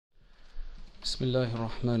بسم الله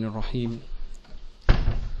الرحمن الرحيم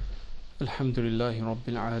الحمد لله رب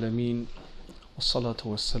العالمين والصلاة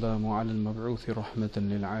والسلام على المبعوث رحمة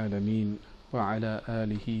للعالمين وعلى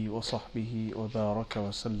آله وصحبه وبارك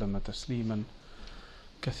وسلم تسليما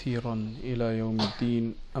كثيرا إلى يوم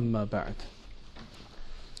الدين أما بعد.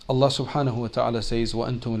 Allah subhanahu wa ta'ala says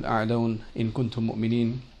وَأَنْتُمُ الْأَعْلَوْنَ إِن كُنْتُم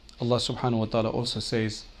مُؤْمِنِينَ. Allah subhanahu wa ta'ala also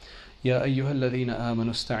says يَا أَيُّهَا الَّذِينَ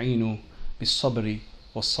آمَنُوا اسْتَعِينُوا بِالصَّبْرِ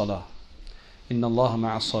وَالصَّلَاةِ إِنَّ اللَّهَ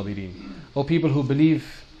مَعَ الصَّابِرِينَ. O people who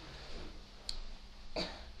believe,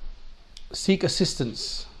 seek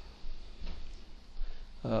assistance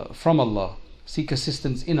from Allah, seek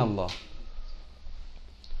assistance in Allah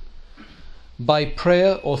by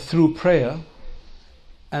prayer or through prayer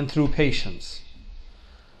and through patience.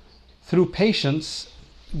 Through patience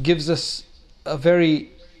gives us a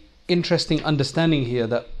very interesting understanding here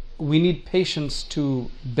that we need patience to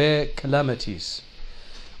bear calamities.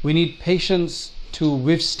 We need patience to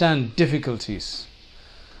withstand difficulties.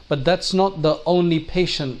 But that's not the only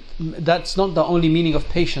meaning of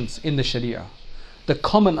patience in the Sharia. The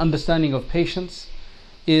common understanding of patience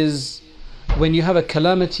is when you have a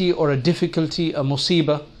calamity or a difficulty, a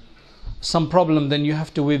musibah, some problem, then you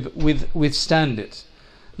have to withstand it.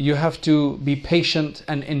 You have to be patient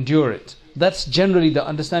and endure it. That's generally the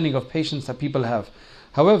understanding of patience that people have.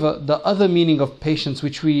 However, the other meaning of patience,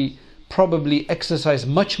 which we probably exercise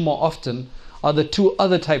much more often, are the two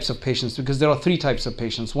other types of patience, because there are three types of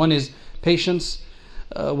patience. One is patience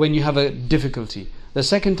when you have a difficulty. The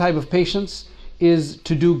second type of patience is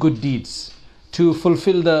to do good deeds, to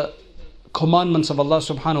fulfill the commandments of Allah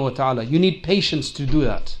subhanahu wa ta'ala. You need patience to do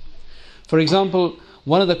that. For example,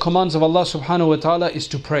 one of the commands of Allah subhanahu wa ta'ala is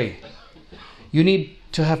to pray. You need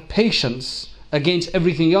to have patience against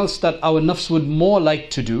everything else that our nafs would more like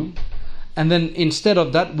to do, and then instead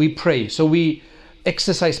of that we pray. So we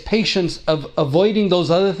exercise patience of avoiding those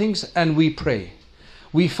other things, and we pray.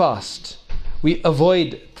 We fast. We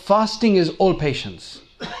avoid. Fasting is all patience.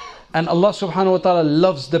 And Allah subhanahu wa ta'ala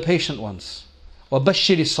loves the patient ones.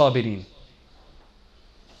 وَبَشِّرِ الصَّابِرِينَ.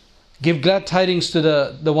 Give glad tidings to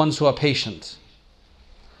the ones who are patient.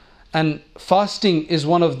 And fasting is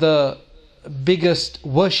one of the biggest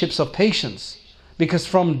worships of patience, because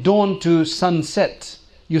from dawn to sunset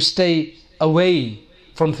you stay away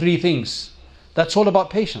from three things. That's all about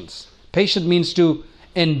patience. Patient means to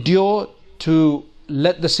endure, to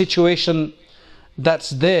let the situation that's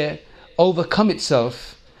there overcome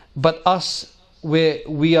itself, but us,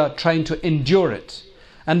 we are trying to endure it.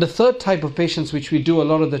 And the third type of patience, which we do a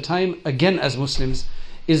lot of the time, again as Muslims,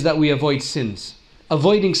 is that we avoid sins.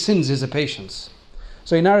 Avoiding sins is a patience.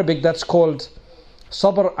 So in Arabic that's called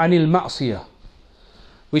sabr anil ma'siyah,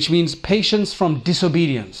 which means patience from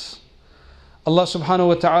disobedience. Allah subhanahu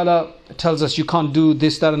wa ta'ala tells us you can't do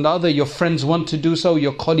this, that and the other. Your friends want to do so,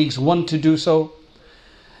 your colleagues want to do so.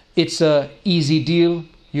 It's an easy deal.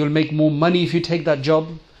 You'll make more money if you take that job.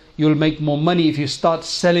 You'll make more money if you start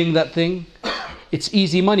selling that thing. It's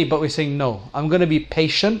easy money, but we're saying no, I'm going to be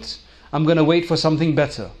patient. I'm going to wait for something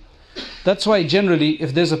better. That's why generally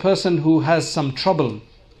if there's a person who has some trouble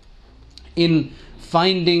in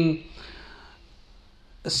finding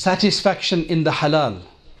satisfaction in the halal,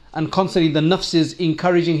 and constantly the nafs is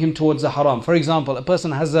encouraging him towards the haram. For example, a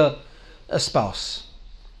person has a spouse,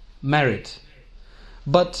 married,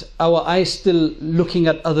 but our eyes still looking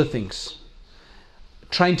at other things,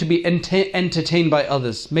 trying to be entertained by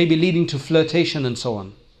others, maybe leading to flirtation and so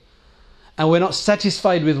on. And we're not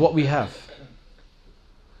satisfied with what we have.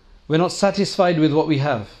 We're not satisfied with what we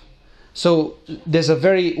have. So there's a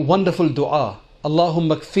very wonderful dua.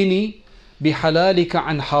 Allahumma kfini bihalalika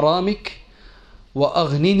an haramik wa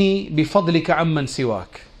aghnini bifadlika amman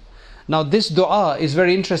siwak. Now this dua is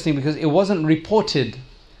very interesting because it wasn't reported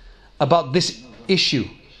about this issue.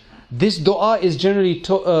 This dua is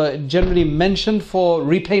generally mentioned for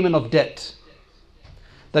repayment of debt.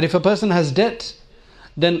 That if a person has debt,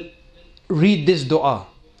 then read this dua.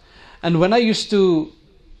 And when I used to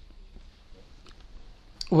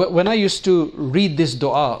read this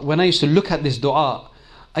dua, when I used to look at this dua,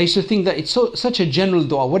 I used to think that it's such a general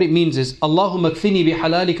dua. What it means is, Allahumma kfini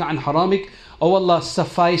bihalalika an haramik. Oh Allah,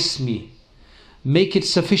 suffice me. Make it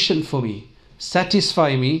sufficient for me.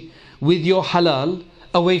 Satisfy me with your halal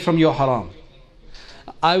away from your haram.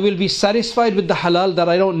 I will be satisfied with the halal that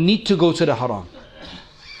I don't need to go to the haram.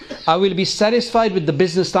 I will be satisfied with the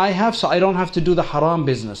business that I have, so I don't have to do the haram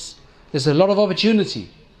business. There's a lot of opportunity.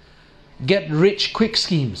 Get rich quick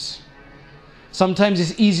schemes. Sometimes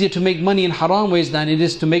it's easier to make money in haram ways than it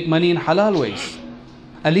is to make money in halal ways.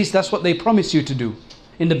 At least that's what they promise you to do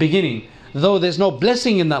in the beginning, though there's no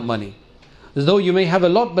blessing in that money. Though you may have a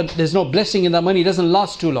lot, but there's no blessing in that money, it doesn't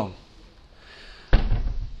last too long.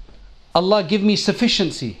 Allah give me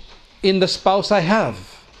sufficiency in the spouse I have,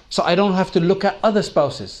 so I don't have to look at other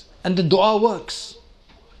spouses. And the dua works.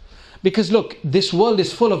 Because look, this world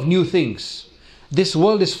is full of new things. This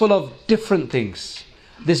world is full of different things.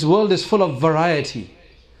 This world is full of variety.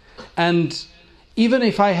 And even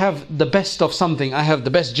if I have the best of something, I have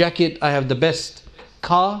the best jacket, I have the best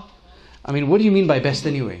car. I mean, what do you mean by best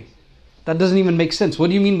anyway? That doesn't even make sense. What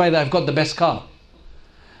do you mean by that? I've got the best car.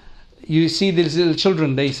 You see these little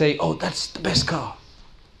children, they say, oh, that's the best car.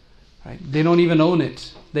 Right? They don't even own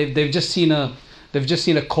it. They've just seen a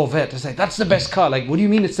Corvette. They say, that's the best car. Like, what do you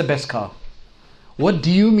mean it's the best car? What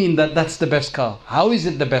do you mean that that's the best car? How is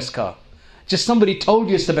it the best car? Just somebody told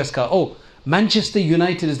you it's the best car. Oh, Manchester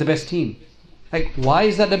United is the best team. Like, why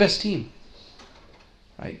is that the best team?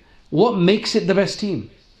 Right? What makes it the best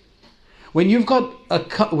team? When you've got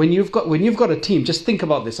a team, just think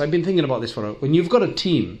about this. I've been thinking about this for a while. When you've got a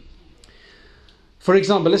team, for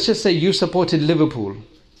example, let's just say you supported Liverpool,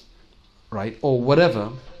 right, or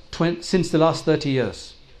whatever, since the last 30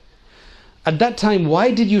 years. At that time,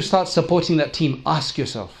 why did you start supporting that team? Ask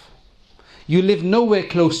yourself. You live nowhere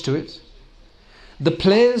close to it. The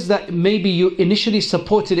players that maybe you initially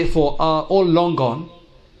supported it for are all long gone.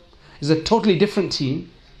 It's a totally different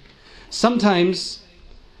team. Sometimes,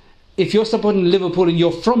 if you're supporting Liverpool and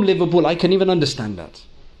you're from Liverpool, I can even understand that.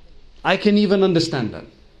 I can even understand that.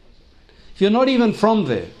 If you're not even from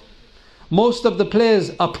there, most of the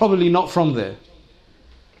players are probably not from there.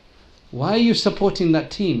 Why are you supporting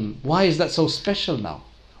that team? Why is that so special now?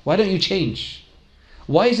 Why don't you change?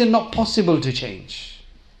 Why is it not possible to change?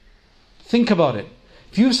 Think about it.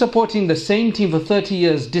 If you're supporting the same team for 30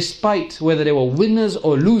 years, despite whether they were winners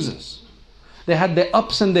or losers, they had their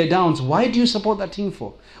ups and their downs, why do you support that team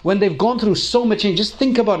for? When they've gone through so much change, just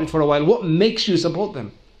think about it for a while. What makes you support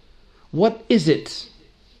them? What is it?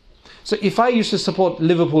 So if I used to support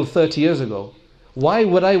Liverpool 30 years ago, why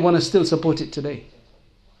would I want to still support it today?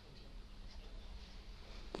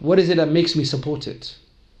 What is it that makes me support it?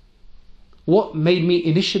 What made me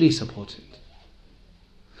initially support it?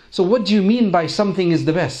 So what do you mean by something is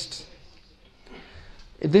the best?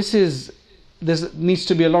 There needs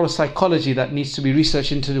to be a lot of psychology that needs to be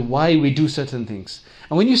researched into why we do certain things.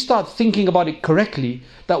 And when you start thinking about it correctly,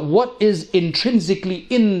 that what is intrinsically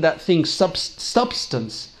in that thing,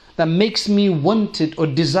 substance, that makes me want it or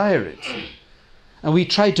desire it, and we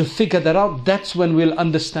try to figure that out, that's when we'll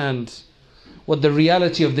understand what the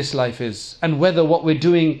reality of this life is, and whether what we're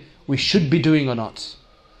doing, we should be doing or not.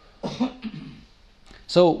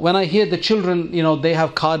 So when I hear the children, they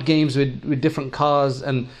have card games with different cars,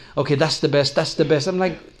 and okay, that's the best. I'm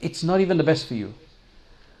like, it's not even the best for you.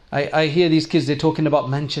 I hear these kids, they're talking about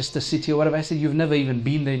Manchester City or whatever. I said, you've never even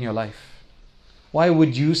been there in your life. Why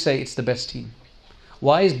would you say it's the best team?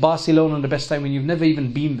 Why is Barcelona the best time when you've never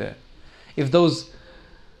even been there? If those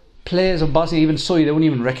players of Barcelona even saw you, they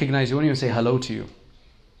wouldn't even recognize you, wouldn't even say hello to you.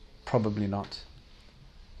 Probably not.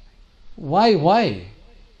 Why?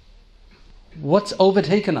 What's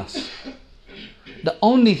overtaken us? The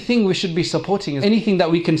only thing we should be supporting is anything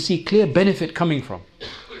that we can see clear benefit coming from.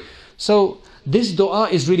 So this dua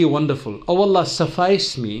is really wonderful. Oh Allah,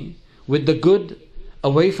 suffice me with the good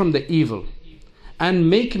away from the evil, and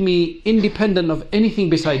make me independent of anything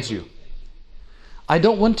besides you. I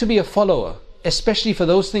don't want to be a follower, especially for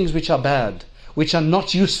those things which are bad, which are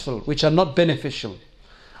not useful, which are not beneficial.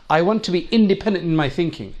 I want to be independent in my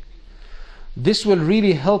thinking. This will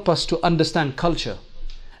really help us to understand culture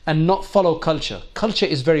and not follow culture. Culture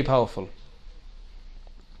is very powerful.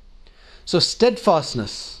 So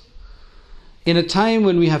steadfastness in a time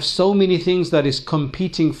when we have so many things that is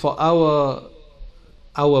competing for our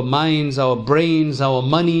minds, our brains, our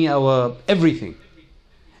money, our everything.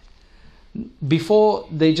 Before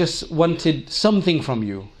they just wanted something from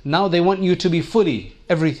you. Now they want you to be fully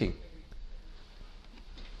everything.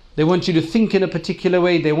 They want you to think in a particular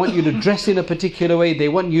way. They want you to dress in a particular way. They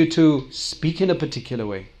want you to speak in a particular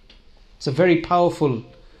way. It's a very powerful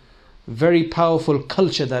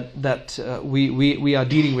culture that we are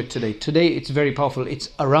dealing with today. Today it's very powerful. It's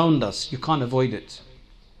around us. You can't avoid it.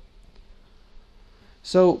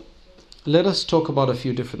 So let us talk about a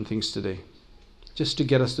few different things today, just to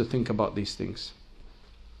get us to think about these things.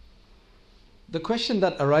 The question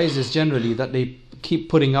that arises generally that they keep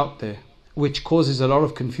putting out there, which causes a lot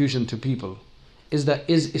of confusion to people, is that,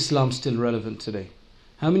 is Islam still relevant today?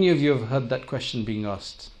 How many of you have heard that question being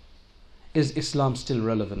asked? Is Islam still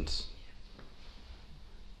relevant?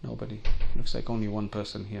 Nobody. Looks like only one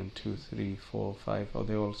person here, and 2, 3, 4, 5. Oh,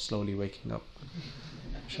 they're all slowly waking up.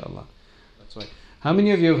 Inshallah. That's right. How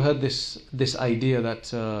many of you have heard this idea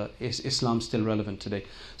that is Islam still relevant today?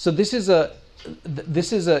 So this is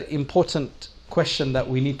a important question that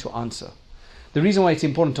we need to answer. The reason why it's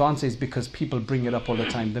important to answer is because people bring it up all the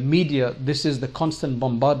time. The media, this is the constant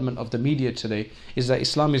bombardment of the media today, is that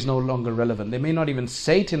Islam is no longer relevant. They may not even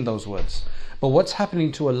say it in those words. But what's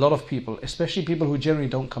happening to a lot of people, especially people who generally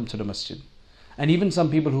don't come to the masjid, and even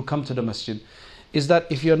some people who come to the masjid, is that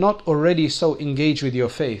if you're not already so engaged with your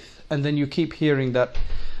faith, and then you keep hearing that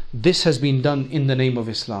this has been done in the name of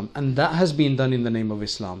Islam, and that has been done in the name of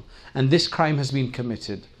Islam, and this crime has been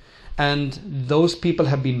committed, and those people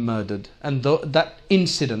have been murdered, and that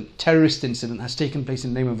incident, terrorist incident, has taken place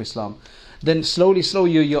in the name of Islam, then slowly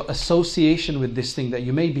your association with this thing that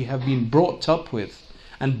you maybe have been brought up with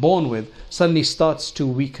and born with suddenly starts to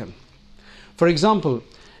weaken. For example,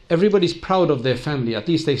 everybody's proud of their family. At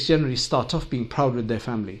least they generally start off being proud with their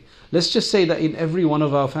family. Let's just say that in every one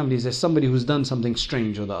of our families there's somebody who's done something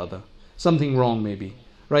strange or the other, something wrong maybe,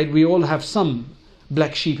 right? We all have some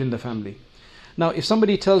black sheep in the family. Now if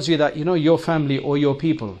somebody tells you that, your family or your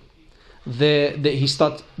people,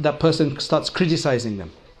 that person starts criticizing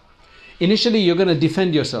them, initially you're going to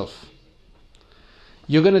defend yourself.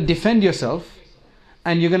 You're going to defend yourself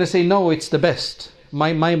and you're going to say, no, it's the best.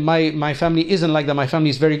 My family isn't like that. My family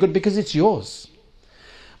is very good, because it's yours.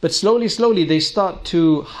 But slowly they start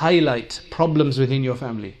to highlight problems within your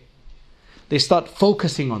family. They start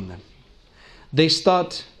focusing on them. They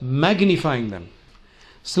start magnifying them.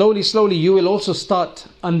 Slowly you will also start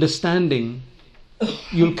understanding.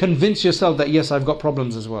 You'll convince yourself that yes, I've got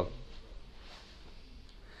problems as well.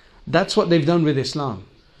 That's what they've done with Islam.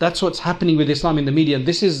 That's what's happening with Islam in the media. And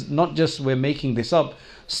this is not just we're making this up.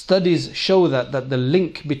 Studies show that the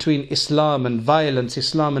link between Islam and violence,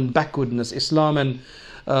 Islam and backwardness, Islam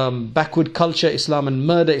and backward culture, Islam and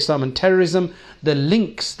murder, Islam and terrorism, the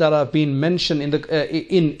links that are being mentioned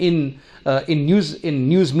in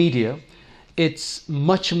news media, it's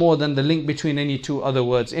much more than the link between any two other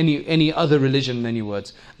words, any other religion in any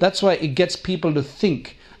words. That's why it gets people to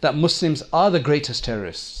think that Muslims are the greatest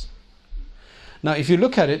terrorists. Now, if you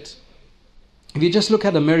look at it, if you just look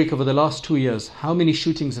at America for the last 2 years, how many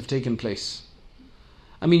shootings have taken place?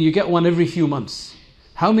 I mean, you get one every few months.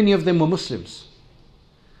 How many of them were Muslims?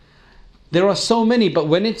 There are so many, but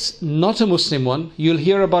when it's not a Muslim one, you'll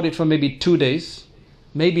hear about it for maybe 2 days,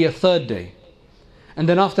 maybe a third day. And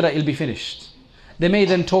then after that, it'll be finished. They may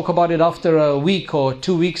then talk about it after a week or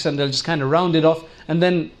 2 weeks, and they'll just kind of round it off, and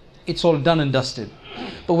then it's all done and dusted.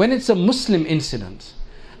 But when it's a Muslim incident,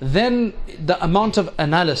 then the amount of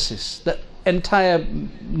analysis, the entire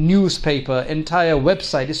newspaper, entire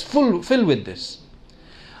website is filled with this.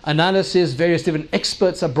 Analysis, various different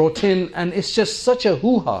experts are brought in, and it's just such a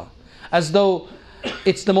hoo-ha, as though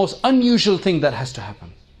it's the most unusual thing that has to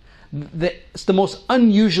happen. It's the most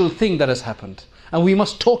unusual thing that has happened. And we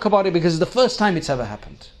must talk about it because it's the first time it's ever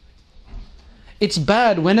happened. It's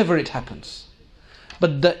bad whenever it happens.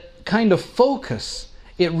 But the kind of focus,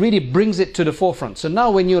 it really brings it to the forefront. So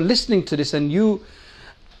now when you're listening to this and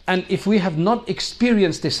if we have not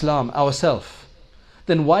experienced Islam ourselves,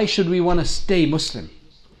 then why should we want to stay Muslim?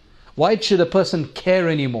 Why should a person care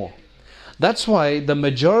anymore? That's why the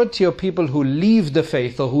majority of people who leave the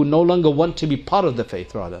faith, or who no longer want to be part of the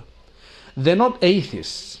faith rather, they're not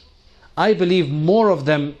atheists. I believe more of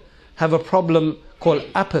them have a problem called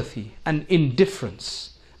apathy and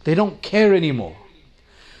indifference. They don't care anymore.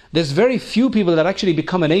 There's very few people that actually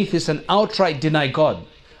become an atheist and outright deny God.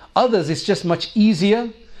 Others, it's just much easier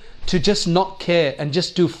to just not care and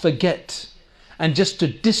just to forget and just to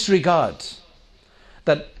disregard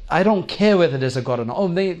that I don't care whether there's a God or not. Oh,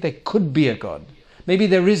 there could be a God. Maybe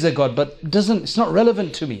there is a God, but it's not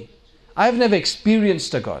relevant to me. I've never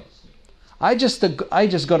experienced a God. I just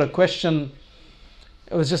got a question,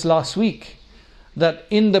 it was just last week, that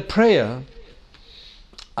in the prayer,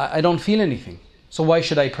 I don't feel anything. So why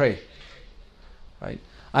should I pray? Right?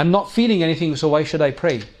 I'm not feeling anything, so why should I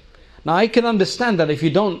pray? Now I can understand that if you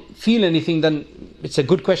don't feel anything, then it's a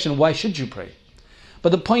good question, why should you pray? But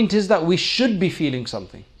the point is that we should be feeling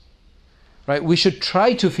something. Right? We should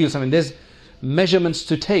try to feel something. There's measurements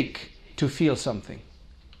to take to feel something.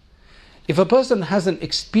 If a person hasn't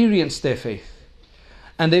experienced their faith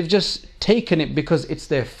and they've just taken it because it's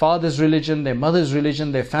their father's religion, their mother's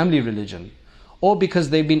religion, their family religion, or because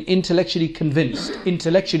they've been intellectually convinced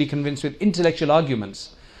with intellectual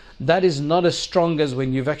arguments, that is not as strong as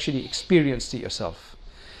when you've actually experienced it yourself.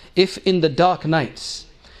 If in the dark nights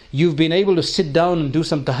you've been able to sit down and do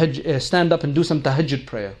some stand up and do some tahajjud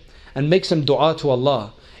prayer and make some dua to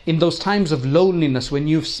Allah, in those times of loneliness when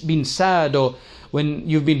you've been sad or when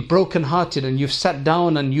you've been broken-hearted and you've sat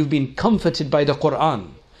down and you've been comforted by the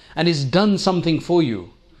Quran and it's done something for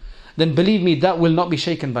you, then believe me, that will not be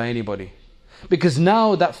shaken by anybody. Because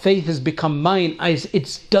now that faith has become mine,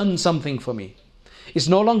 it's done something for me. It's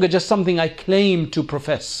no longer just something I claim to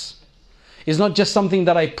profess. It's not just something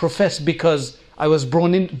that I profess because I was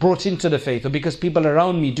brought into the faith or because people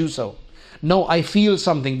around me do so. No, I feel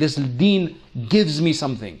something. This deen gives me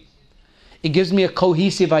something. It gives me a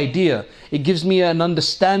cohesive idea. It gives me an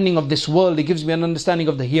understanding of this world. It gives me an understanding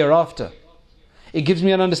of the hereafter. It gives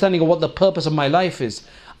me an understanding of what the purpose of my life is.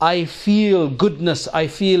 I feel goodness. I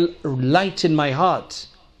feel light in my heart.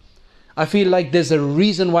 I feel like there's a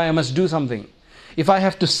reason why I must do something. If I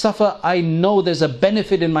have to suffer, I know there's a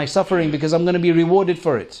benefit in my suffering because I'm going to be rewarded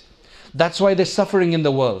for it. That's why there's suffering in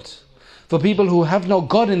the world. For people who have no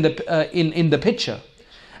God in the picture,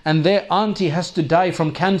 and their auntie has to die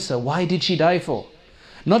from cancer. Why did she die for?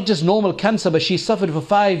 Not just normal cancer, but she suffered for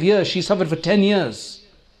 5 years. She suffered for 10 years.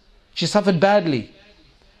 She suffered badly.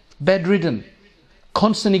 Bedridden.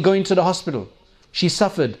 Constantly going to the hospital. She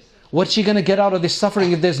suffered. What's she going to get out of this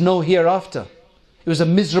suffering if there's no hereafter? It was a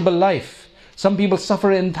miserable life. Some people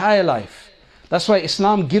suffer an entire life. That's why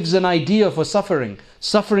Islam gives an idea for suffering.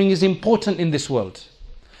 Suffering is important in this world.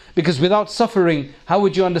 Because without suffering, how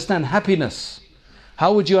would you understand happiness?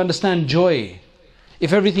 How would you understand joy?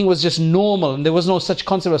 If everything was just normal and there was no such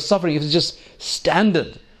concept of suffering, if it was just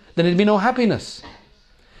standard, then there'd be no happiness.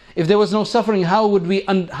 If there was no suffering, how would we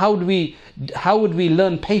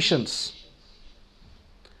learn patience?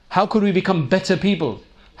 How could we become better people?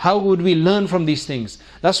 How would we learn from these things?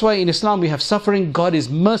 That's why in Islam we have suffering. God is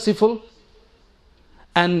merciful,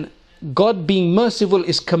 and God being merciful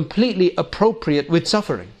is completely appropriate with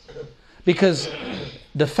suffering. Because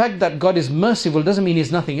the fact that God is merciful doesn't mean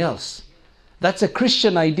He's nothing else. That's a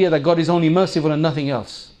Christian idea that God is only merciful and nothing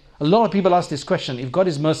else. A lot of people ask this question: if God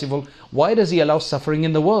is merciful, why does He allow suffering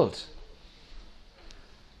in the world?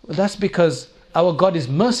 Well, that's because our God is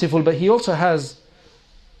merciful, but He also has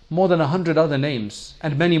more than 100 other names,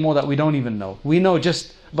 and many more that we don't even know. We know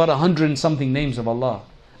just about 100 and something names of Allah.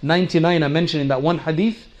 99 are mentioned in that one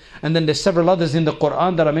hadith, and then there's several others in the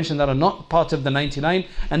Quran that are mentioned that are not part of the 99,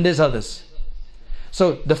 and there's others.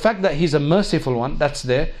 So the fact that He's a merciful one, that's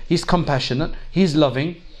there. He's compassionate, He's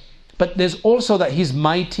loving, but there's also that He's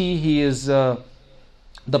mighty, He is the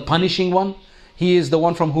punishing one. He is the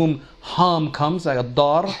one from whom harm comes, like a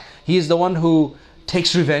dar. He is the one who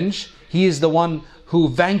takes revenge. He is the one who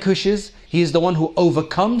vanquishes. He is the one who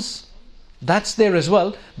overcomes. That's there as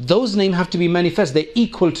well. Those names have to be manifest. They're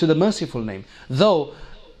equal to the merciful name. Though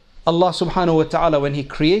Allah subhanahu wa ta'ala, when He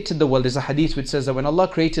created the world, there's a hadith which says that when Allah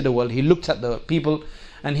created the world, He looked at the people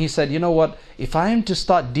and He said, you know what, if I am to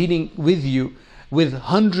start dealing with you with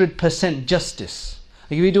 100% justice,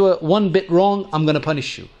 like if you do one bit wrong, I'm going to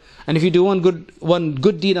punish you. And if you do one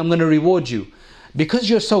good deed, I'm going to reward you. Because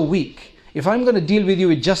you're so weak, if I'm going to deal with you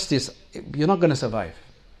with justice, you're not going to survive.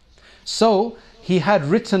 So He had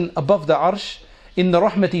written above the arsh, "Inna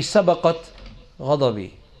rahmati sabaqat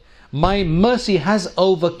ghadabi." My mercy has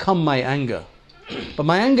overcome my anger. But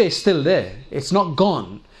my anger is still there. It's not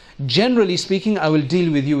gone. Generally speaking, I will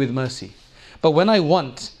deal with you with mercy. But when I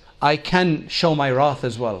want, I can show my wrath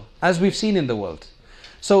as well, as we've seen in the world.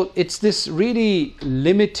 So it's this really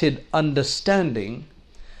limited understanding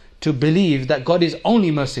to believe that God is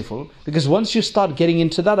only merciful, because once you start getting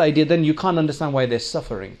into that idea, then you can't understand why there's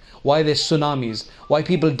suffering, why there's tsunamis, why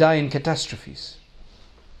people die in catastrophes.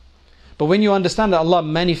 But when you understand that Allah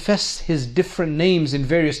manifests His different names in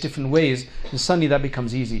various different ways, then suddenly that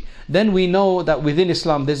becomes easy. Then we know that within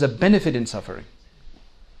Islam there's a benefit in suffering,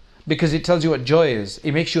 because it tells you what joy is.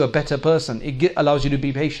 It makes you a better person. It allows you to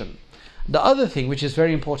be patient. The other thing which is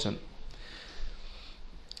very important,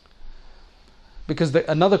 because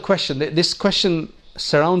another question, this question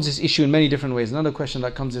surrounds this issue in many different ways. Another question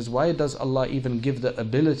that comes is, why does Allah even give the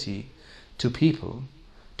ability to people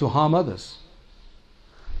to harm others?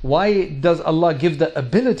 Why does Allah give the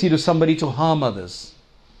ability to somebody to harm others?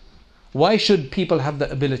 Why should people have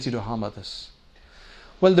the ability to harm others?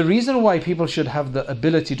 Well, the reason why people should have the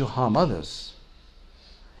ability to harm others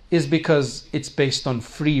is because it's based on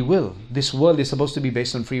free will. This world is supposed to be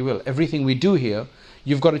based on free will. Everything we do here,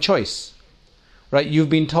 you've got a choice. Right? You've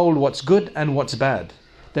been told what's good and what's bad.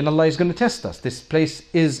 Then Allah is going to test us. This place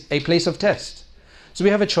is a place of test. So we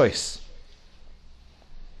have a choice.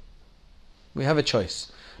 We have a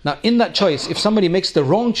choice. Now in that choice, if somebody makes the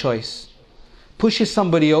wrong choice, pushes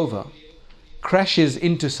somebody over, crashes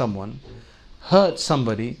into someone, hurts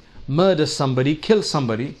somebody, murders somebody, kills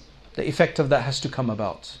somebody, the effect of that has to come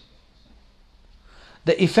about.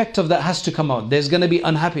 The effect of that has to come out. There's going to be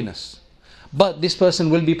unhappiness. But this person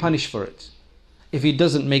will be punished for it if he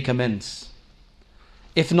doesn't make amends.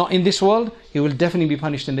 If not in this world, he will definitely be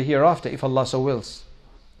punished in the hereafter if Allah so wills.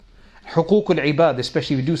 Huququl ibad,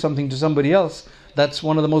 especially if you do something to somebody else, that's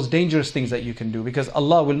one of the most dangerous things that you can do, because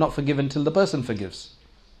Allah will not forgive until the person forgives.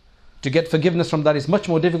 To get forgiveness from that is much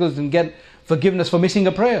more difficult than get forgiveness for missing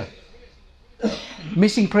a prayer.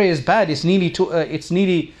 Missing prayer is bad. It nearly gets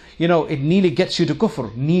you to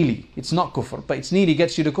kufr. Nearly. It's not kufr, but it's nearly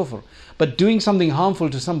gets you to kufr. But doing something harmful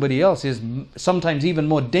to somebody else is sometimes even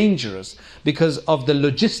more dangerous because of the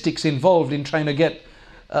logistics involved in trying to get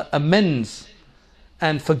amends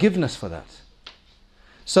and forgiveness for that.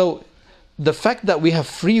 So the fact that we have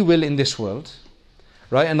free will in this world,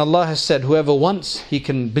 right? And Allah has said, whoever wants, he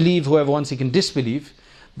can believe, whoever wants, he can disbelieve.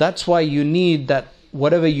 That's why you need that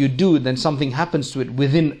whatever you do, then something happens to it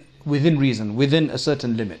within reason, within a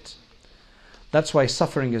certain limit. That's why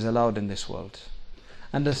suffering is allowed in this world.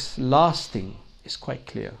 And this last thing is quite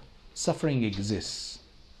clear. Suffering exists.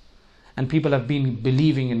 And people have been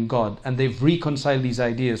believing in God, and they've reconciled these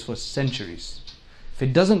ideas for centuries. If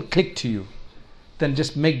it doesn't click to you, then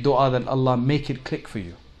just make dua that Allah make it click for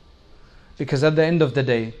you. Because at the end of the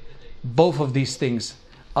day, both of these things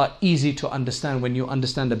are easy to understand when you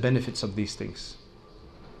understand the benefits of these things.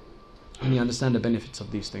 When you understand the benefits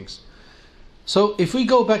of these things. So if we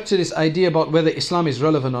go back to this idea about whether Islam is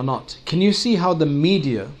relevant or not, can you see how the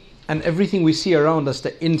media and everything we see around us,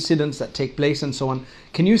 the incidents that take place and so on,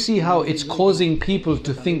 can you see how it's causing people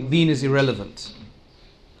to think deen is irrelevant?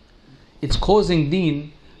 It's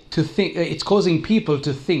causing people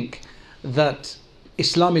to think that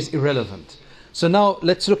Islam is irrelevant. So now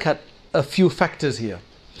let's look at a few factors here.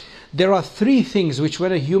 There are three things which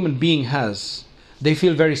when a human being has, they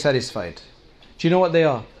feel very satisfied. Do you know what they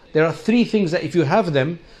are? There are three things that if you have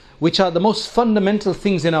them, which are the most fundamental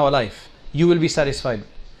things in our life, you will be satisfied.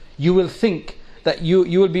 You will think that you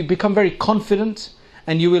will become very confident,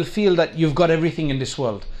 and you will feel that you've got everything in this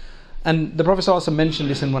world. And the Prophet also mentioned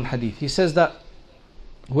this in one hadith. He says that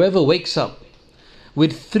whoever wakes up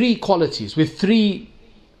with three qualities, with three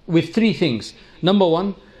things. Number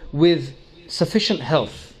one, with sufficient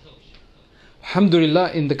health.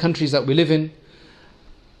 Alhamdulillah, in the countries that we live in,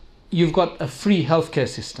 you've got a free healthcare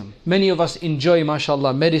system. Many of us enjoy,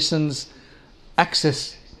 mashallah, medicines,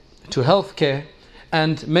 access to healthcare,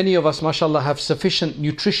 and many of us, mashallah, have sufficient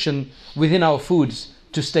nutrition within our foods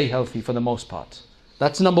to stay healthy for the most part.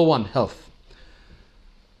 That's number one, health.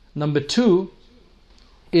 Number two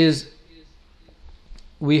is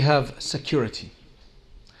we have security.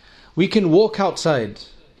 We can walk outside.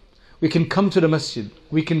 We can come to the masjid.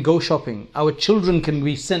 We can go shopping. Our children can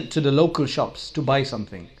be sent to the local shops to buy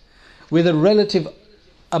something with a relative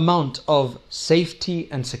amount of safety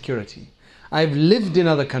and security. I've lived in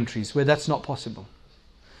other countries where that's not possible.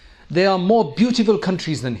 They are more beautiful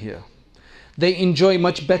countries than here. They enjoy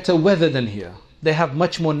much better weather than here. They have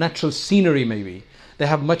much more natural scenery maybe. They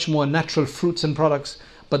have much more natural fruits and products,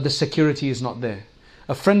 but the security is not there.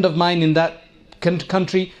 A friend of mine in that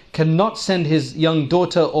country cannot send his young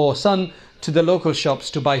daughter or son to the local shops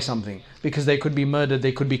to buy something because they could be murdered,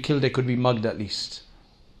 they could be killed, they could be mugged at least.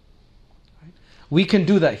 Right? We can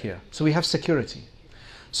do that here. So we have security.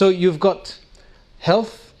 So you've got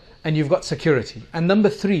health and you've got security. And number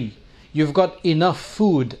three, you've got enough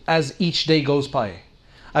food as each day goes by.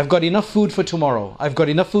 I've got enough food for tomorrow. I've got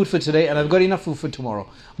enough food for today, and I've got enough food for tomorrow.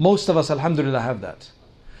 Most of us, alhamdulillah, have that.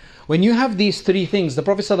 When you have these three things, the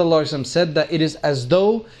Prophet ﷺ said that it is as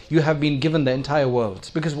though you have been given the entire world.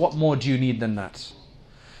 Because what more do you need than that?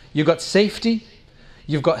 You've got safety,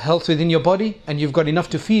 you've got health within your body, and you've got enough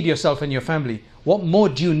to feed yourself and your family. What more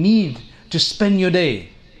do you need to spend your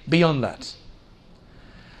day beyond that?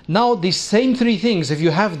 Now, these same three things, if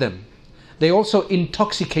you have them, they also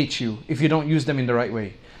intoxicate you if you don't use them in the right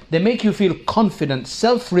way. They make you feel confident,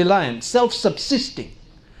 self-reliant, self-subsisting.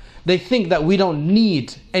 They think that we don't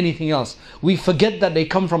need anything else. We forget that they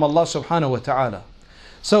come from Allah subhanahu wa ta'ala.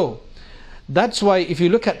 So, that's why if you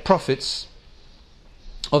look at prophets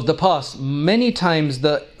of the past, many times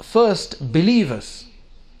the first believers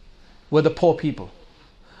were the poor people,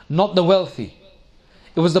 not the wealthy.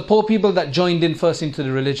 It was the poor people that joined in first into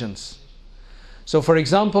the religions. So for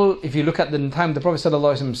example, if you look at the time of the Prophet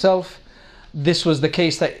ﷺ himself, this was the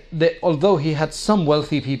case that although he had some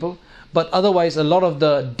wealthy people, but otherwise a lot of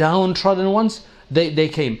the downtrodden ones, they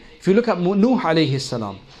came. If you look at Nuh alayhi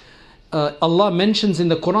salam, Allah mentions in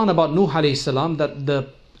the Quran about Nuh alayhi salam that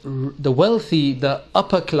the wealthy, the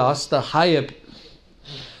upper class, the higher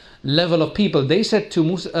level of people, they said to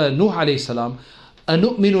Nuh alayhi salam,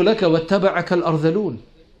 أَنُؤْمِنُ لَكَ وَاتَّبَعَكَ الْأَرْذَلُونَ.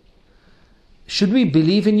 Should we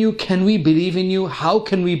believe in you? Can we believe in you? How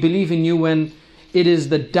can we believe in you when it is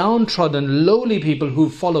the downtrodden, lowly people who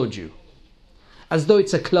followed you? As though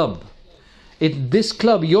it's a club. This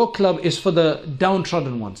club, your club, is for the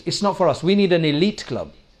downtrodden ones. It's not for us. We need an elite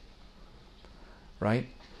club. Right?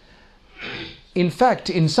 In fact,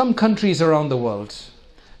 in some countries around the world,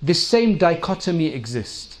 this same dichotomy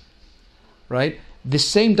exists. Right? This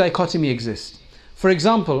same dichotomy exists. For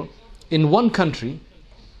example, in one country,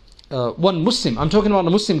 one Muslim, I'm talking about a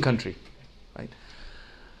Muslim country, right?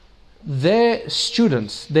 Their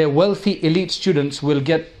students, their wealthy elite students, will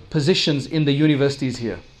get positions in the universities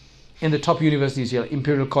here, in the top universities here,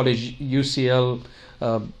 Imperial College, UCL,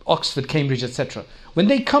 Oxford, Cambridge, etc. When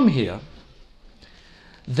they come here,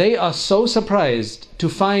 they are so surprised to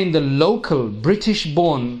find the local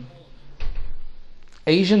British-born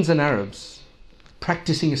Asians and Arabs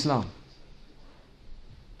practicing Islam.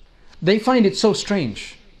 They find it so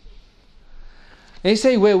strange. They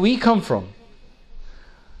say, where we come from,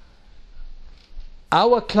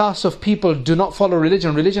 our class of people do not follow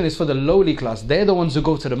religion. Religion is for the lowly class. They're the ones who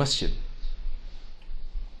go to the masjid.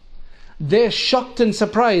 They're shocked and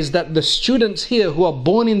surprised that the students here who are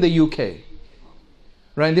born in the UK,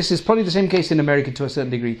 right? This is probably the same case in America to a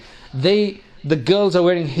certain degree. The girls are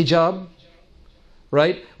wearing hijab,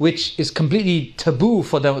 right? Which is completely taboo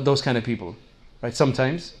for those kind of people, right?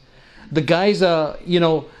 Sometimes. The guys are,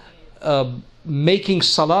 making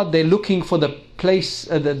salat. They're looking for the place,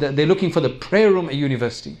 they're looking for the prayer room at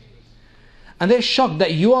university. And they're shocked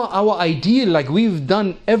that you are our ideal, like we've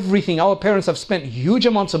done everything. Our parents have spent huge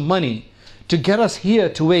amounts of money to get us here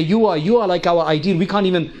to where you are. You are like our ideal. We can't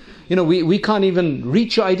even, we can't even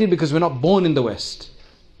reach your ideal because we're not born in the West.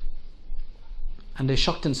 And they're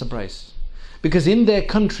shocked and surprised. Because in their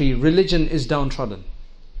country, religion is downtrodden.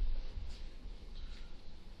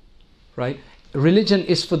 Right? Religion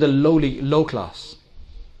is for the low class.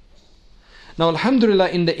 Now, alhamdulillah,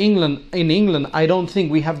 in England, I don't think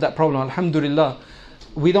we have that problem. Alhamdulillah,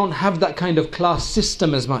 we don't have that kind of class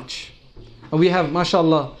system as much. And we have,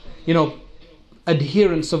 mashallah,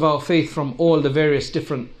 adherents of our faith from all the various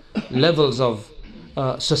different levels of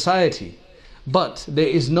society. But there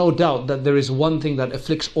is no doubt that there is one thing that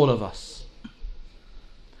afflicts all of us,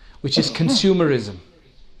 which is consumerism,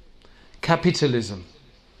 capitalism.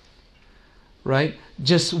 Right?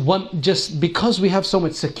 Just because we have so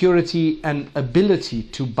much security and ability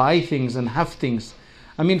to buy things and have things.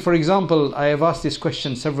 I mean, for example, I have asked this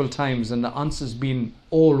question several times and the answer's been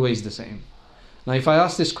always the same. Now, if I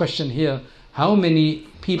ask this question here, how many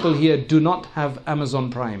people here do not have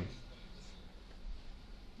Amazon Prime?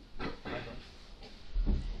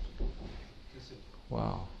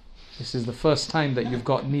 Wow. This is the first time that you've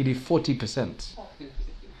got nearly 40%.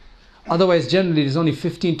 Otherwise, generally, there's only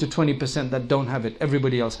 15 to 20% that don't have it.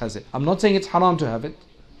 Everybody else has it. I'm not saying it's haram to have it.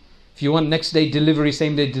 If you want next day delivery,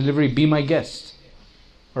 same day delivery, be my guest.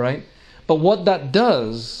 All right? But what that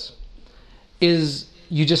does is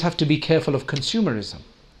you just have to be careful of consumerism.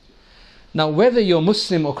 Now, whether you're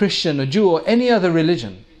Muslim or Christian or Jew or any other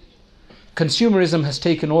religion, consumerism has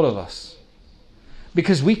taken all of us.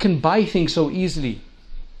 Because we can buy things so easily.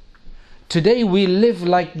 Today, we live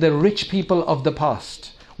like the rich people of the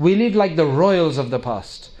past. We live like the royals of the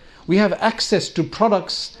past. We have access to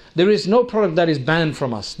products. There is no product that is banned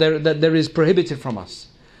from us, that is prohibited from us.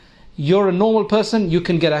 You're a normal person, you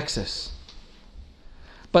can get access.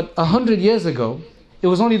 But 100 years ago, it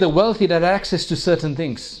was only the wealthy that had access to certain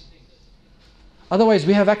things. Otherwise,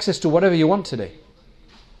 we have access to whatever you want today.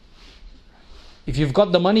 If you've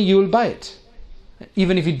got the money, you will buy it.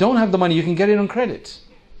 Even if you don't have the money, you can get it on credit.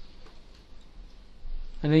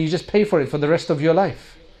 And then you just pay for it for the rest of your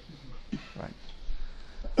life.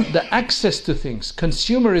 Right? The access to things,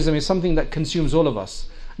 consumerism is something that consumes all of us.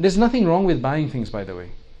 There's nothing wrong with buying things, by the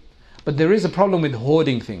way. But there is a problem with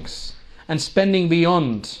hoarding things and spending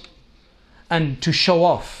beyond and to show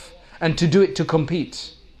off and to do it to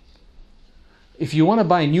compete. If you want to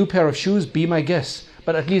buy a new pair of shoes, be my guest.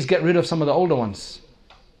 But at least get rid of some of the older ones.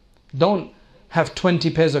 Don't have 20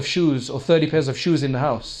 pairs of shoes or 30 pairs of shoes in the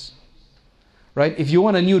house. Right? If you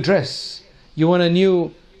want a new dress, you want a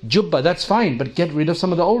new jubba, that's fine, but get rid of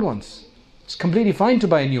some of the old ones. It's completely fine to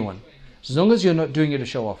buy a new one, as long as you're not doing it to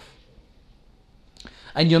show off.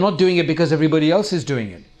 And you're not doing it because everybody else is doing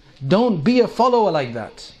it. Don't be a follower like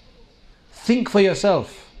that. Think for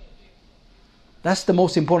yourself. That's the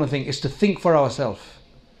most important thing, is to think for ourselves.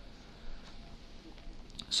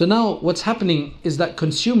 So now what's happening is that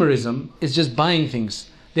consumerism is just buying things.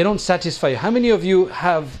 They don't satisfy you. How many of you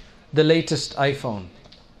have the latest iPhone?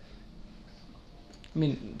 I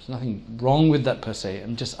mean, there's nothing wrong with that per se.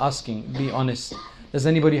 I'm just asking, be honest. Does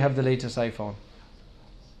anybody have the latest iPhone?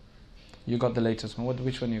 You got the latest one.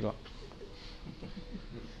 Which one you got?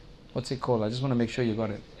 What's it called? I just want to make sure you got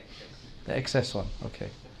it. The XS one. Okay.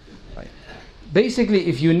 Right. Basically,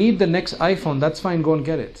 if you need the next iPhone, that's fine, go and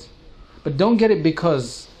get it. But don't get it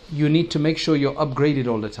because you need to make sure you're upgraded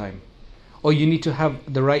all the time. Or you need to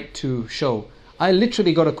have the right to show. I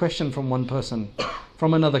literally got a question from one person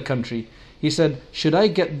from another country. He said, should I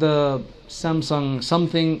get the Samsung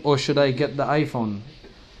something or should I get the iPhone?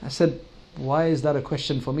 I said, why is that a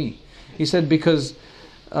question for me? He said, because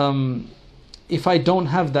if I don't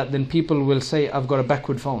have that, then people will say I've got a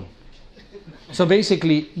backward phone. So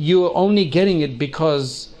basically, you're only getting it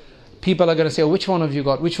because people are going to say, oh, which one have you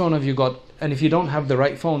got? Which one have you got? And if you don't have the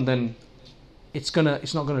right phone, then it's not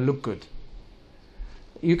going to look good.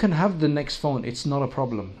 You can have the next phone, it's not a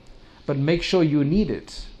problem. But make sure you need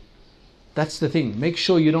it. That's the thing. Make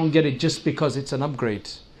sure you don't get it just because it's an upgrade.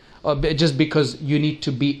 Or just because you need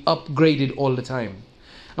to be upgraded all the time.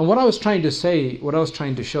 And what I was trying to say, what I was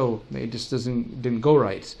trying to show, it just didn't go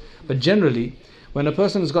right. But generally, when a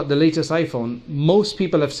person has got the latest iPhone, most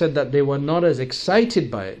people have said that they were not as excited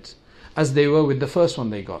by it as they were with the first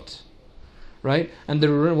one they got. Right? And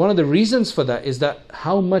one of the reasons for that is that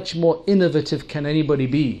how much more innovative can anybody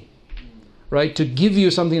be? Right? To give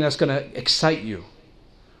you something that's going to excite you.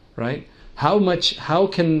 Right? How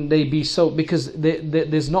can they be so? Because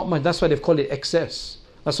there's not much. That's why they've called it XS.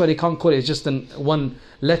 That's why they can't call it, it's just one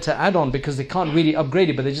letter add-on, because they can't really upgrade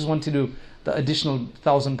it, but they just want to do the additional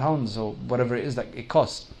 £1,000 or whatever it is that it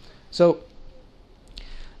costs. So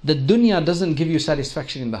the dunya doesn't give you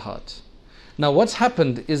satisfaction in the heart. Now what's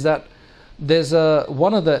happened is that there's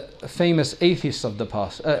one of the famous atheists of the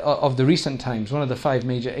past, of the recent times, one of the 5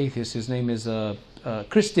 major atheists. His name is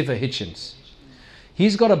Christopher Hitchens.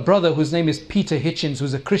 He's got a brother whose name is Peter Hitchens,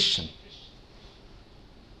 who's a Christian.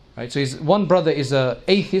 Right? So one brother is an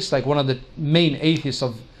atheist, like one of the main atheists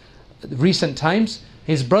of recent times.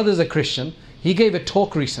 His brother's a Christian. He gave a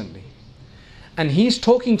talk recently, and he's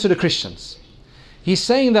talking to the Christians. He's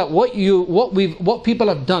saying that what people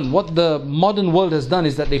have done, what the modern world has done,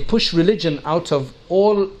 is that they push religion out of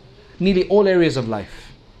nearly all areas of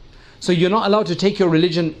life. So you're not allowed to take your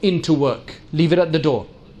religion into work. Leave it at the door.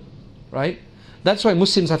 Right? That's why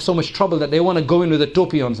Muslims have so much trouble that they want to go in with a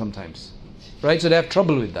topi on sometimes. Right? So they have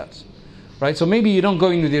trouble with that. Right? So maybe you don't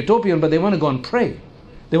go in with your topi on, but they want to go and pray.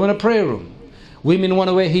 They want a prayer room. Women want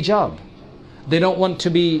to wear hijab. They don't want to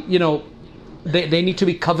be, they need to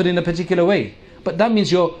be covered in a particular way. But that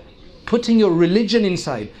means you're putting your religion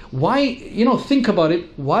inside. Why, think about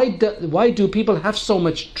it. Why do people have so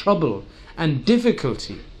much trouble and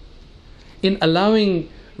difficulty in allowing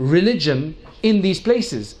religion in these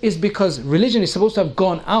places? Is because religion is supposed to have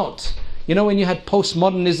gone out. When you had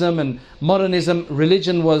postmodernism and modernism,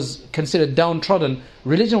 religion was considered downtrodden.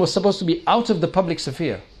 Religion was supposed to be out of the public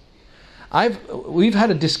sphere. We've had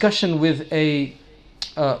a discussion with an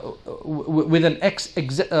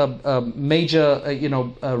major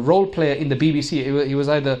role player in the BBC. He was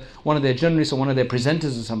either one of their journalists or one of their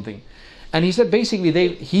presenters or something, and he said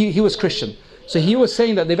basically he was Christian, so he was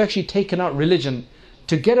saying that they've actually taken out religion.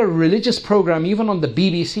 To get a religious program even on the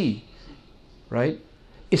BBC, right,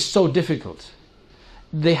 is so difficult.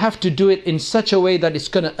 They have to do it in such a way that it's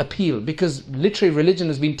going to appeal, because literally religion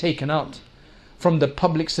has been taken out from the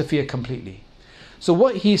public sphere completely. So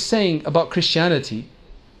what he's saying about Christianity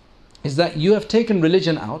is that you have taken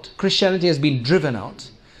religion out, Christianity has been driven out,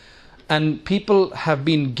 and people have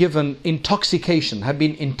been given intoxication, have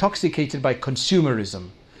been intoxicated by consumerism,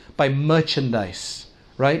 by merchandise,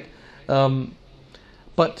 right?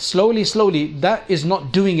 But slowly, that is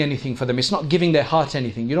not doing anything for them. It's not giving their heart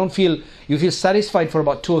anything. You feel satisfied for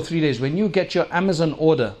about 2 or 3 days. When you get your Amazon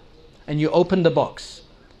order and you open the box,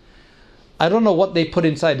 I don't know what they put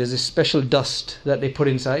inside. There's this special dust that they put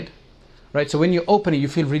inside, right? So when you open it, you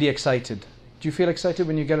feel really excited. Do you feel excited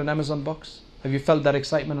when you get an Amazon box? Have you felt that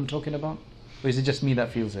excitement I'm talking about? Or is it just me that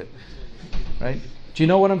feels it? Right? Do you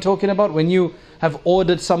know what I'm talking about? When you have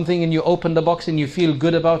ordered something and you open the box and you feel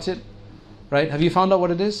good about it? Right? Have you found out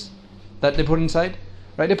what it is that they put inside?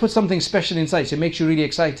 Right? They put something special inside, so it makes you really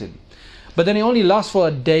excited. But then it only lasts for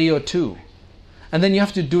a day or two. And then you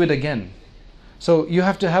have to do it again. So you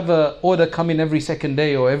have to have an order come in every second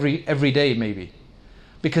day or every day maybe.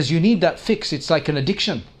 Because you need that fix. It's like an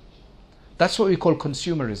addiction. That's what we call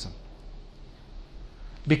consumerism.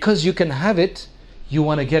 Because you can have it, you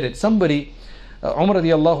want to get it. Somebody, Umar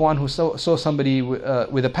radiallahu anhu saw somebody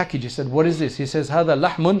with a package. He said, what is this? He says, هذا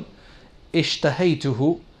لحم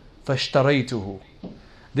اشتهيته فاشتريته.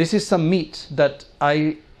 This is some meat that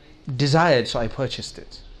I desired, so I purchased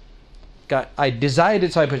it. I desired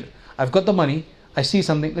it, so I purchased it. I've got the money, I see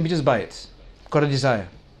something, let me just buy it. I've got a desire.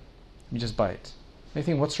 Let me just buy it. I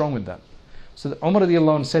think, what's wrong with that? So Umar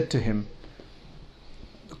radiallahu anh said to him,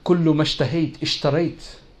 Kullu mashtahait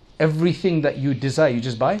ishtarayt. Everything that you desire, you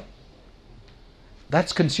just buy.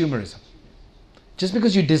 That's consumerism. Just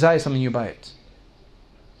because you desire something, you buy it.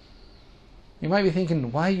 You might be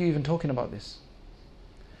thinking, why are you even talking about this?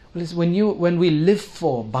 Well, it's when we live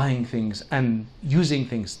for buying things and using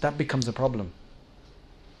things, that becomes a problem.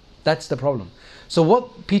 That's the problem. So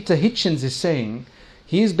what Peter Hitchens is saying,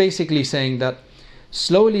 he is basically saying that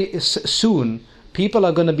soon, people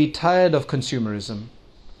are going to be tired of consumerism,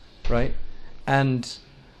 right? And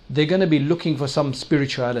they're going to be looking for some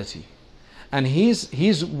spirituality. And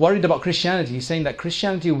he's worried about Christianity. He's saying that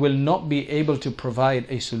Christianity will not be able to provide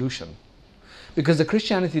a solution. Because the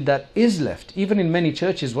Christianity that is left, even in many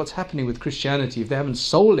churches, what's happening with Christianity if they haven't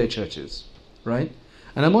sold their churches, right?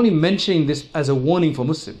 And I'm only mentioning this as a warning for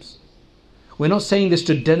Muslims. We're not saying this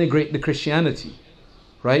to denigrate the Christianity,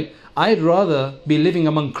 right? I'd rather be living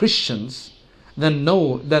among Christians than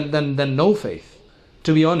no faith,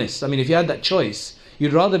 to be honest. I mean, if you had that choice,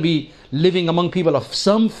 you'd rather be living among people of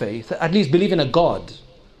some faith, at least believe in a God,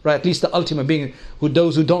 right? At least the ultimate being,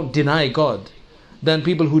 those who don't deny God, than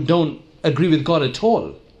people who don't agree with God at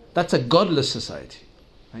all. That's a godless society,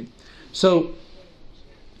 right? So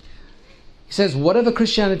he says whatever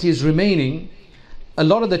Christianity is remaining, a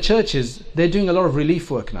lot of the churches, they're doing a lot of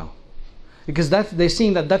relief work now, because they're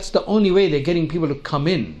seeing that that's the only way they're getting people to come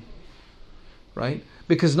in, right?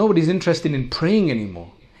 Because nobody's interested in praying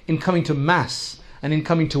anymore, in coming to mass and in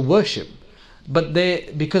coming to worship. But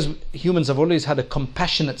because humans have always had a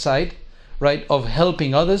compassionate side, right, of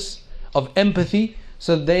helping others, of empathy.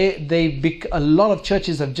 So a lot of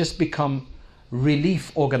churches have just become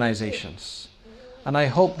relief organizations. And I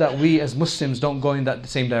hope that we as Muslims don't go in that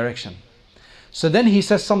same direction. So then he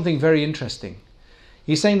says something very interesting.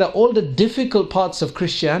 He's saying that all the difficult parts of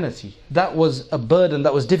Christianity, that was a burden,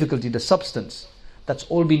 that was difficulty, the substance, that's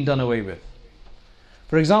all been done away with.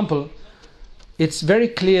 For example, it's very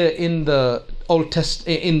clear in the Old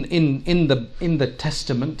in the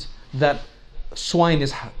Testament that swine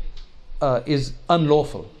is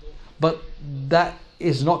unlawful, but that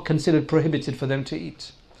is not considered prohibited for them to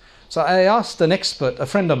eat. So I asked an expert, a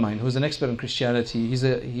friend of mine who's an expert in Christianity,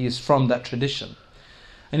 he is from that tradition,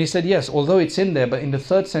 and he said yes, although it's in there, but in the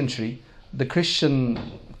 3rd century the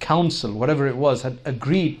Christian council, whatever it was, had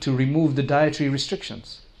agreed to remove the dietary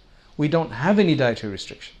restrictions. We don't have any dietary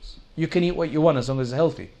restrictions. You can eat what you want as long as it's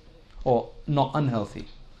healthy or not unhealthy,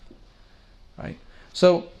 right?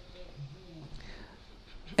 So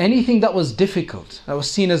anything that was difficult, that was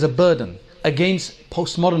seen as a burden, against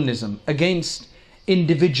postmodernism, against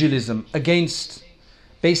individualism, against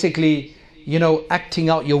basically, acting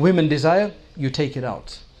out your women desire, you take it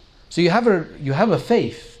out. So you have a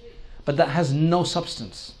faith, but that has no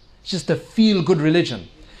substance. It's just a feel-good religion.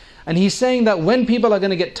 And he's saying that when people are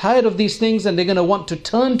going to get tired of these things and they're going to want to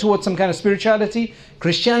turn towards some kind of spirituality,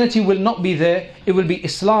 Christianity will not be there. It will be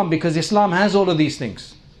Islam, because Islam has all of these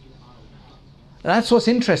things. That's what's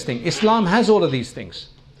interesting. Islam has all of these things.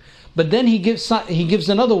 But then he gives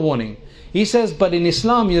another warning. He says, but in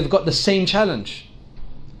Islam you've got the same challenge.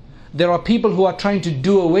 There are people who are trying to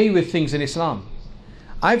do away with things in Islam.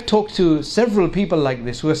 I've talked to several people like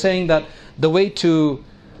this who are saying that the way to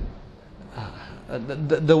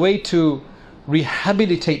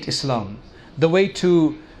rehabilitate Islam, the way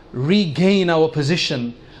to regain our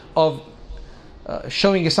position of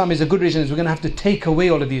showing Islam is a good religion, is we're going to have to take away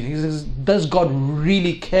all of these things. He says, does God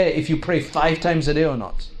really care if you pray 5 times a day or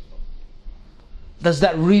not? Does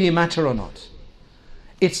that really matter or not?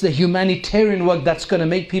 It's the humanitarian work that's going to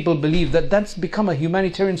make people believe that that's become a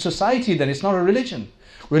humanitarian society. Then it's not a religion.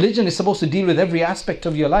 Religion is supposed to deal with every aspect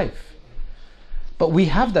of your life. But we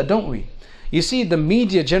have that, don't we? You see, the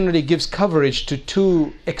media generally gives coverage to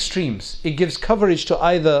 2 extremes. It gives coverage to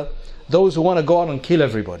either those who want to go out and kill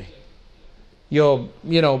everybody. You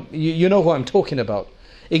know who I'm talking about.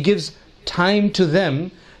 It gives time to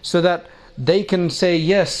them so that they can say,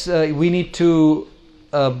 yes, we need to,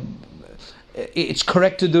 it's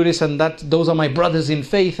correct to do this, and that those are my brothers in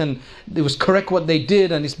faith, and it was correct what they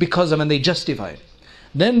did, and it's because of, and they justify it.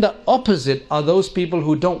 Then the opposite are those people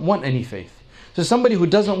who don't want any faith. So somebody who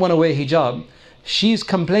doesn't want to wear hijab, she's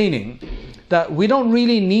complaining that we don't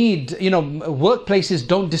really need, workplaces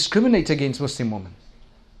don't discriminate against Muslim women.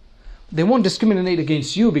 They won't discriminate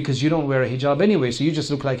against you because you don't wear a hijab anyway, so you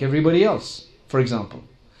just look like everybody else, for example.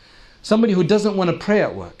 Somebody who doesn't want to pray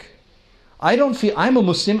at work. I'm a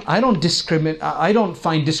Muslim, I don't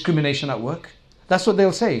find discrimination at work. That's what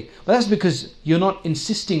they'll say. But that's because you're not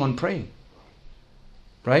insisting on praying.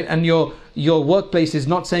 right? And your workplace is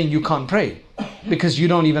not saying you can't pray because you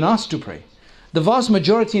don't even ask to pray. The vast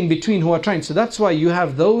majority in between who are trying. So that's why you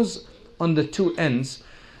have those on the two ends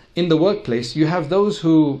in the workplace. You have those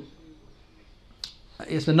who,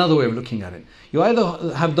 it's another way of looking at it. You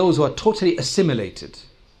either have those who are totally assimilated,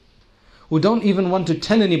 who don't even want to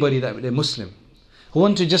tell anybody that they're Muslim, who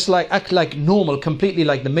want to just like act like normal, completely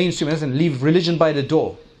like the mainstream, and leave religion by the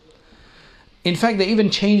door. In fact, they even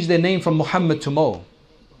changed their name from Muhammad to Mo,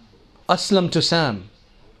 Aslam to Sam,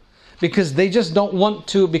 because they just don't want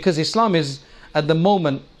to, because Islam is at the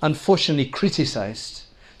moment unfortunately criticized,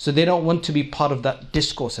 so they don't want to be part of that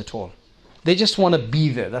discourse at all. They just want to be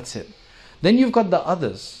there, that's it. Then you've got the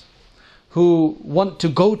others who want to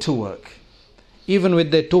go to work, even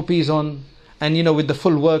with their topis on, and with the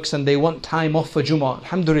full works, and they want time off for Jummah,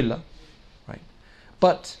 alhamdulillah, right?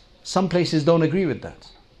 But some places don't agree with that.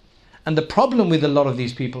 And the problem with a lot of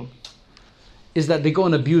these people is that they go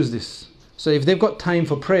and abuse this. So if they've got time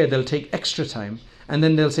for prayer, they'll take extra time, and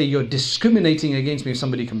then they'll say, you're discriminating against me if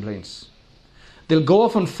somebody complains. They'll go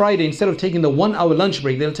off on Friday, instead of taking the 1 hour lunch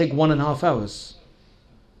break, they'll take 1.5 hours.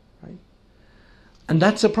 Right? And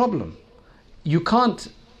that's a problem. You can't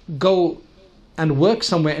go and work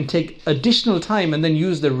somewhere and take additional time and then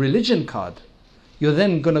use the religion card. You're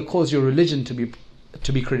then going to cause your religion to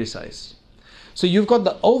be criticized. So you've got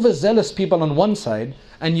the overzealous people on one side,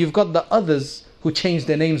 and you've got the others who change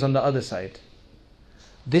their names on the other side.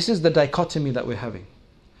 This is the dichotomy that we're having.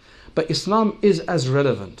 But Islam is as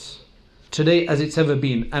relevant today as it's ever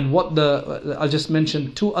been. And I'll just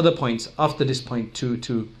mention 2 other points after this point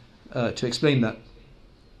to explain that.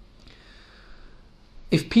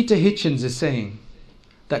 If Peter Hitchens is saying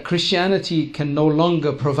that Christianity can no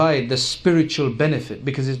longer provide the spiritual benefit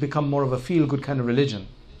because it's become more of a feel-good kind of religion,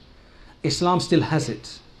 Islam still has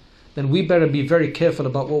it, then we better be very careful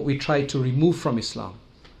about what we try to remove from Islam,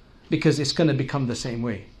 because it's going to become the same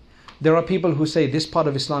way. There are people who say this part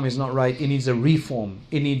of Islam is not right, it needs a reform,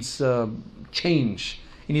 it needs change,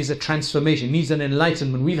 it needs a transformation, it needs an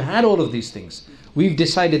enlightenment. We've had all of these things. We've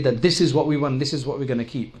decided that this is what we want, this is what we're going to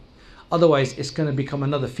keep. Otherwise, it's going to become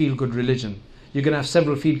another feel-good religion. You're going to have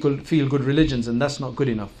several feel-good religions, and that's not good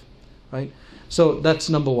enough, right? So that's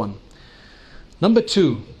number 1. Number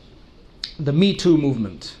 2, the Me Too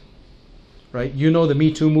movement, right? You know the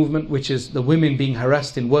Me Too movement, which is the women being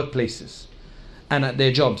harassed in workplaces and at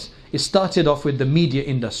their jobs. It started off with the media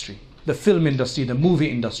industry, the film industry, the movie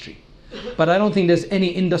industry. But I don't think there's any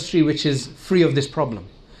industry which is free of this problem.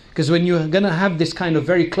 Because when you're going to have this kind of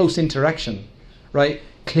very close interaction, right,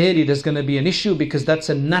 clearly there's going to be an issue, because that's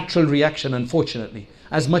a natural reaction, unfortunately,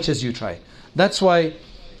 as much as you try. That's why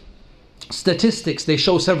statistics, they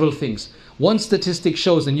show several things. One statistic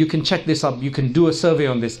shows, and you can check this up, you can do a survey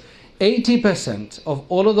on this, 80% of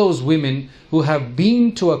all of those women who have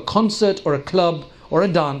been to a concert or a club or a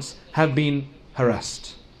dance have been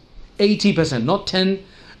harassed. 80%, not 10,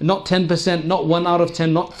 not 10%, not 1 out of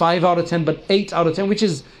 10, not 5 out of 10, but 8 out of 10, which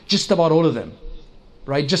is just about all of them,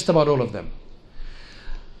 right? Just about all of them.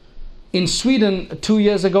 In Sweden, 2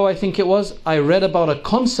 years ago, I think it was, I read about a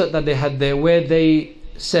concert that they had there where they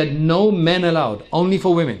said no men allowed, only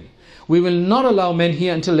for women. We will not allow men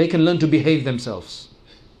here until they can learn to behave themselves.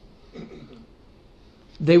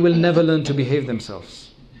 They will never learn to behave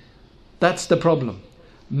themselves. That's the problem.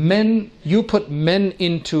 Men, you put men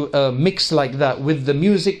into a mix like that, with the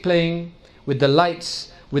music playing, with the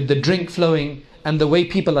lights, with the drink flowing, and the way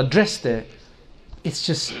people are dressed there, it's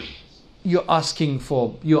just, you're asking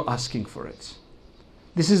for it.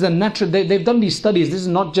 This is the natural, they've done these studies. This is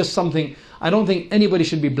not just something, I don't think anybody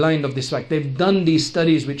should be blind of this fact. They've done these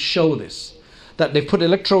studies which show this, that they've put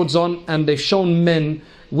electrodes on and they've shown men,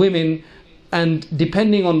 women, and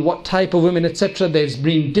depending on what type of women, etc., there's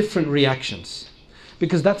been different reactions.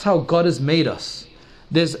 Because that's how God has made us.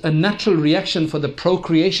 There's a natural reaction for the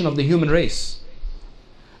procreation of the human race,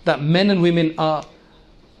 that men and women are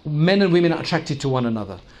attracted to one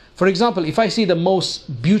another. For example, if I see the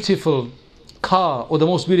most beautiful car or the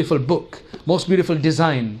most beautiful book, most beautiful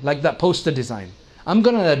design, like that poster design, I'm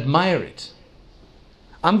going to admire it.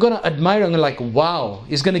 I'm going to admire it and like, wow,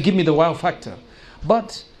 it's going to give me the wow factor.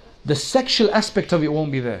 But the sexual aspect of it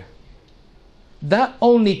won't be there. That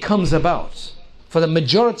only comes about for the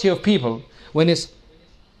majority of people when it's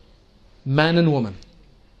man and woman.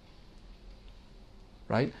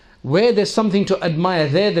 Right? Where there's something to admire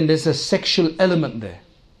there, then there's a sexual element there.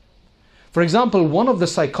 For example, one of the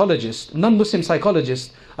psychologists, non-Muslim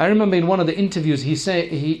psychologist, I remember in one of the interviews, he's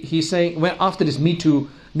saying, after this Me Too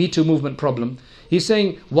movement problem, he's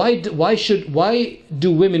saying, why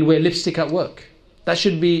do women wear lipstick at work? That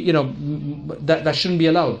should be, that shouldn't be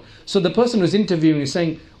allowed. So the person who's interviewing is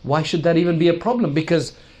saying, why should that even be a problem?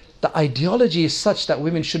 Because the ideology is such that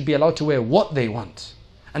women should be allowed to wear what they want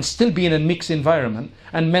and still be in a mixed environment,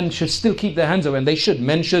 and men should still keep their hands away, and they should.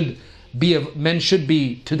 Men should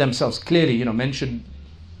be to themselves. Clearly, men should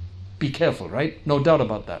be careful, right? No doubt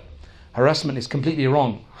about that. Harassment is completely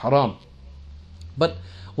wrong, haram. But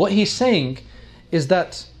what he's saying is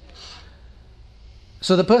that,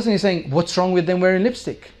 so the person is saying, what's wrong with them wearing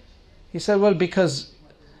lipstick? He said, well, because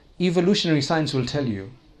evolutionary science will tell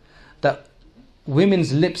you that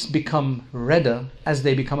women's lips become redder as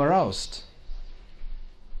they become aroused.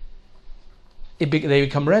 They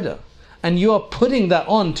become redder. And you are putting that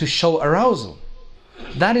on to show arousal.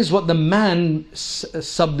 That is what the man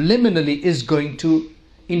subliminally is going to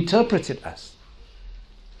interpret it as.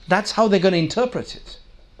 That's how they're going to interpret it.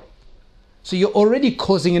 So you're already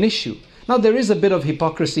causing an issue. Now there is a bit of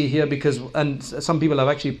hypocrisy here, because, and some people have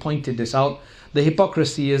actually pointed this out, the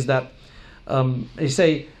hypocrisy is that they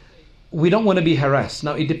say, we don't want to be harassed.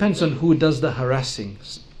 Now it depends on who does the harassing,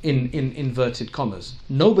 in inverted commas.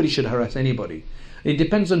 Nobody should harass anybody. It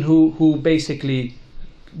depends on who basically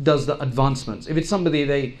does the advancements. If it's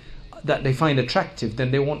somebody that they find attractive, then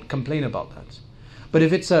they won't complain about that. But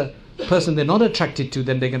if it's a person they're not attracted to,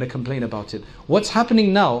 then they're going to complain about it. What's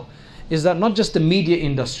happening now is that not just the media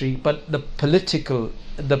industry, but the political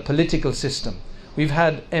system. We've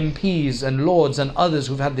had MPs and lords and others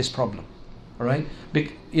who've had this problem, all right?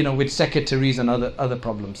 With secretaries and other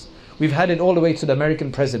problems. We've had it all the way to the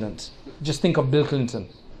American president. Just think of Bill Clinton,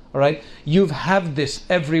 all right? You have this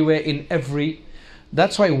everywhere in every.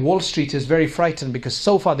 That's why Wall Street is very frightened, because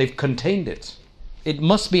so far they've contained it. It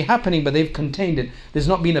must be happening, but they've contained it. There's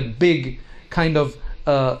not been a big kind of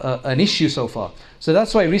an issue so far. So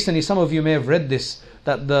that's why recently, some of you may have read this,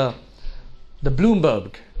 that the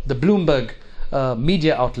Bloomberg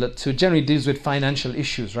media outlet, who generally deals with financial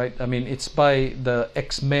issues, right? I mean, it's by the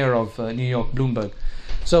ex-mayor of New York, Bloomberg.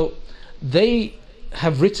 So they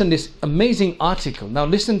have written this amazing article. Now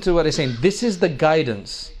listen to what they're saying. This is the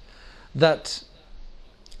guidance that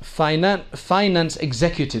finance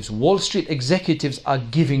executives, Wall Street executives, are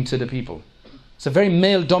giving to the people. It's a very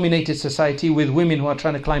male-dominated society with women who are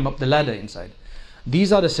trying to climb up the ladder inside.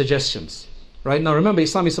 These are the suggestions, right? Now remember,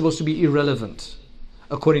 Islam is supposed to be irrelevant,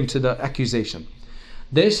 according to the accusation.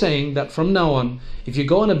 They're saying that from now on, if you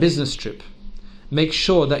go on a business trip, make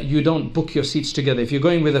sure that you don't book your seats together. If you're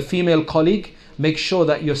going with a female colleague, make sure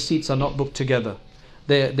that your seats are not booked together.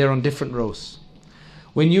 They're on different rows.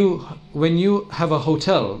 When you have a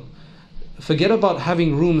hotel, forget about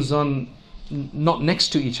having rooms not next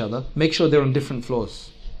to each other. Make sure they're on different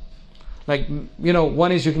floors. Like,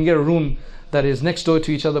 one is you can get a room that is next door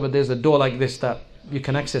to each other, but there's a door like this that you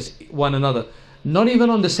can access one another. Not even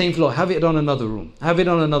on the same floor. Have it on another room. Have it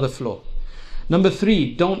on another floor. Number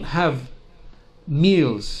 3, don't have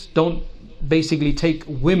meals. Don't basically take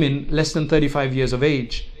women less than 35 years of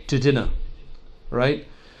age to dinner, right?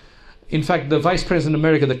 In fact, the Vice President of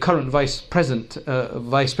America, the current Vice President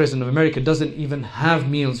of America, doesn't even have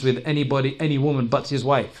meals with any woman but his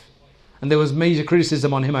wife. And there was major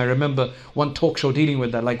criticism on him. I remember one talk show dealing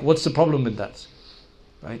with that. Like, what's the problem with that?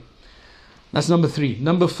 Right? That's number 3.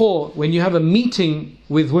 Number 4, when you have a meeting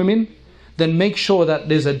with women, then make sure that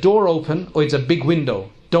there's a door open or it's a big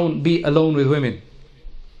window. Don't be alone with women.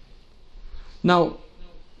 Now,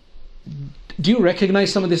 do you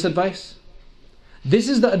recognize some of this advice? This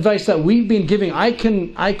is the advice that we've been giving. I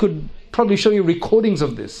could probably show you recordings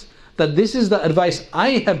of this. That this is the advice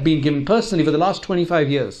I have been given personally for the last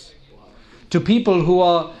 25 years. To people who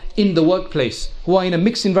are in the workplace, who are in a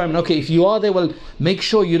mixed environment. Okay, if you are there, well, make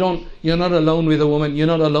sure you're not alone with a woman, you're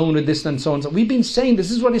not alone with this and so on. So we've been saying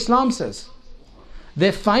this is what Islam says.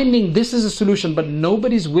 They're finding this is a solution, but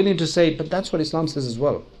nobody's willing to say, but that's what Islam says as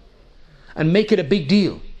well. And make it a big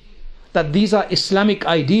deal. That these are Islamic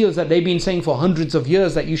ideals that they've been saying for hundreds of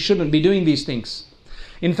years, that you shouldn't be doing these things.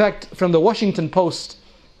 In fact, from the Washington Post,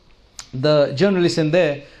 the journalist in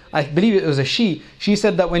there, I believe it was she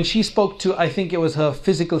said that when she spoke to, I think it was her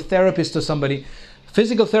physical therapist or somebody,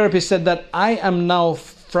 physical therapist said that I am now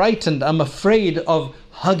frightened, I'm afraid of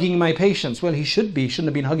hugging my patients. Well, he shouldn't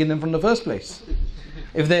have been hugging them from the first place.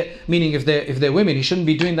 If they're women, he shouldn't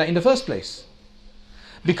be doing that in the first place.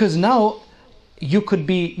 Because now you could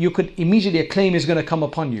immediately, a claim is going to come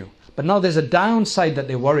upon you. But now there's a downside that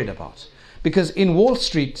they're worried about. Because in Wall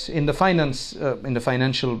Street, in the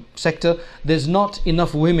financial sector, there's not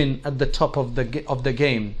enough women at the top of the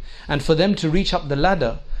game. And for them to reach up the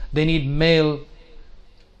ladder, they need male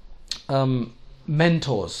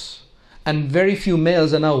mentors. And very few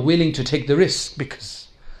males are now willing to take the risk, because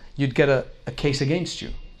you'd get a case against you.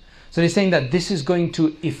 So they're saying that this is going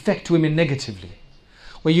to affect women negatively.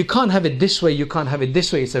 Well, you can't have it this way, you can't have it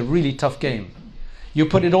this way. It's a really tough game. You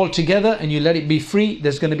put it all together and you let it be free,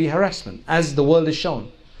 there's going to be harassment, as the world has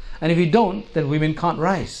shown. And if you don't, then women can't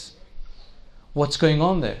rise. What's going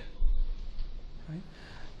on there? Right?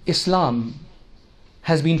 Islam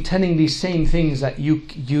has been telling these same things, that you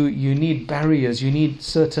need barriers, you need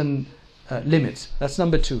certain limits. That's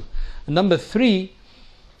number two. And number three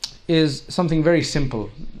is something very simple.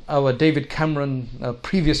 Our David Cameron,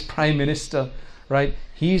 previous Prime Minister, right?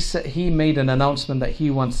 He made an announcement that he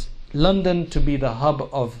wants London to be the hub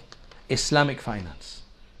of Islamic finance.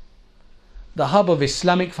 The hub of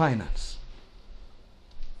Islamic finance.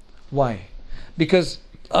 Why? Because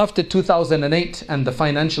after 2008 and the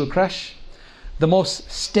financial crash, the most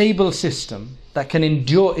stable system that can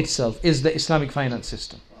endure itself is the Islamic finance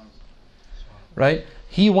system. Right?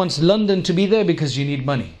 He wants London to be there because you need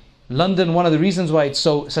money. London, one of the reasons why it's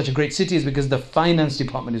such a great city is because the finance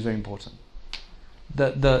department is very important.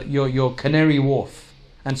 Your Canary Wharf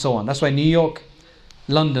and so on. That's why New York,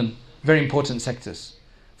 London, very important sectors.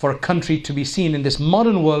 For a country to be seen in this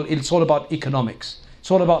modern world, it's all about economics. It's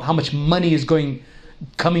all about how much money is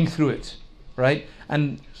coming through it, right?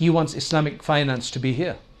 And he wants Islamic finance to be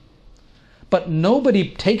here. But nobody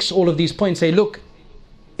takes all of these points and say, look,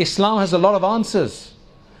 Islam has a lot of answers.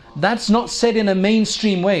 That's not said in a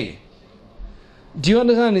mainstream way. Do you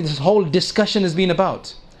understand what this whole discussion has been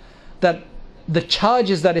about? That the charge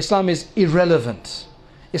is that Islam is irrelevant.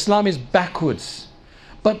 Islam is backwards.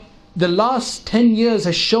 But the last 10 years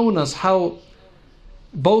has shown us how,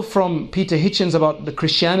 both from Peter Hitchens about the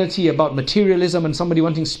Christianity, about materialism, and somebody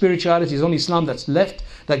wanting spirituality, is only Islam that's left,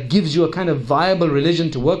 that gives you a kind of viable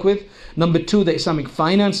religion to work with. Number two, the Islamic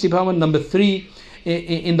finance department. Number three,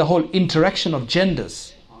 in the whole interaction of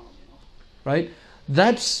genders. Right?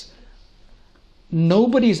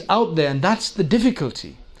 Nobody's out there, and that's the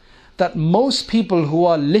difficulty. That most people who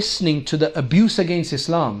are listening to the abuse against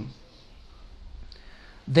Islam,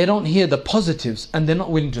 they don't hear the positives, and they're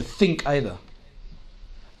not willing to think either.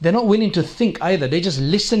 They're not willing to think either. They just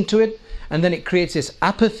listen to it, and then it creates this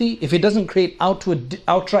apathy. If it doesn't create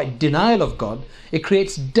outright denial of God, it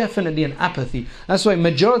creates definitely an apathy. That's why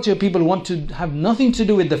majority of people who want to have nothing to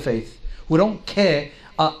do with the faith, who don't care,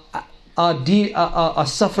 are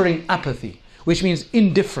suffering apathy, which means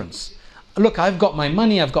indifference. Look, I've got my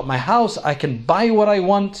money, I've got my house, I can buy what I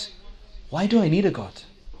want. Why do I need a God?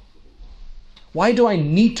 Why do I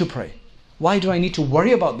need to pray? Why do I need to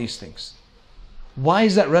worry about these things? Why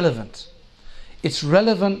is that relevant? It's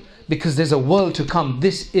relevant because there's a world to come.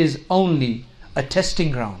 This is only a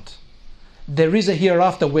testing ground. There is a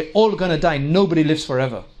hereafter. We're all going to die. Nobody lives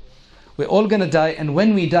forever. We're all going to die, and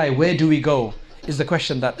when we die, where do we go? Is the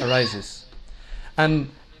question that arises. And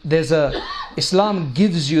Islam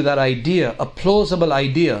gives you that idea, a plausible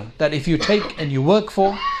idea, that if you take and you work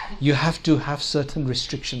for, you have to have certain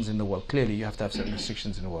restrictions in the world. Clearly, you have to have certain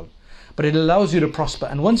restrictions in the world. But it allows you to prosper.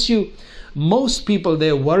 And most people,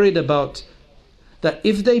 they're worried about that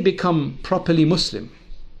if they become properly Muslim,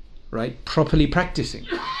 right, properly practicing,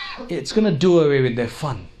 it's going to do away with their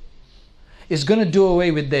fun. It's going to do away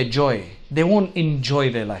with their joy. They won't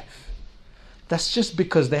enjoy their life. That's just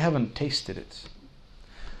because they haven't tasted it.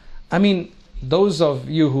 I mean, those of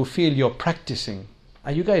you who feel you're practicing,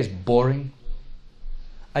 are you guys boring?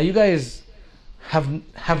 Are you guys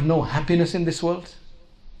have no happiness in this world?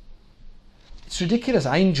 It's ridiculous.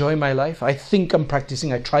 I enjoy my life. I think I'm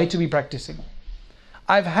practicing. I try to be practicing.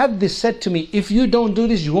 I've had this said to me, if you don't do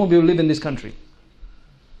this, you won't be able to live in this country.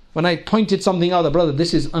 When I pointed something out, brother,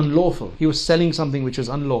 this is unlawful. He was selling something which was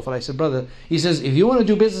unlawful. I said, brother, he says, if you want to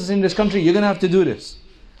do business in this country, you're going to have to do this.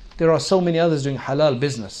 There are so many others doing halal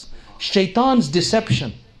business. Shaitan's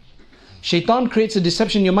deception. Shaitan creates a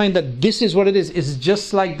deception in your mind that this is what it is. It's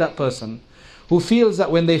just like that person who feels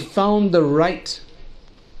that when they found the right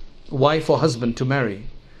wife or husband to marry,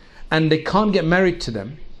 and they can't get married to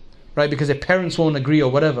them, right, because their parents won't agree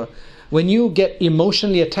or whatever, when you get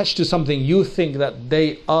emotionally attached to something, you think that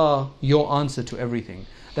they are your answer to everything,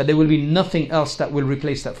 that there will be nothing else that will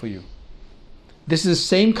replace that for you. This is the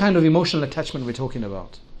same kind of emotional attachment we're talking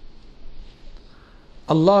about.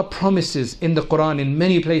 Allah promises in the Quran, in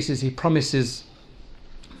many places, He promises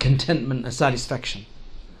contentment and satisfaction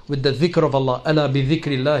with the dhikr of Allah. Ala bi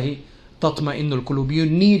dhikrillahi tatma'innul qulub. You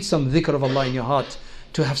need some dhikr of Allah in your heart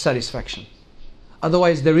to have satisfaction.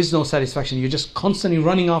 Otherwise, there is no satisfaction. You're just constantly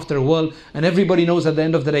running after a world, and everybody knows at the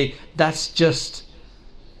end of the day, that's just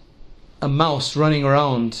a mouse running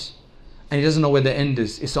around, and he doesn't know where the end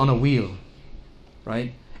is. It's on a wheel,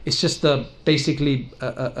 right? It's just basically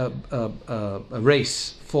a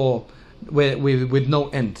race with no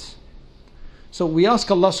end. So we ask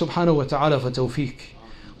Allah subhanahu wa ta'ala for tawfiq.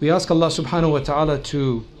 We ask Allah subhanahu wa ta'ala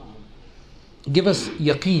to give us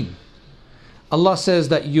yaqeen. Allah says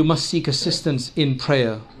that you must seek assistance in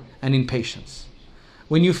prayer and in patience.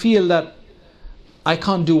 When you feel that I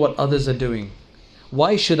can't do what others are doing,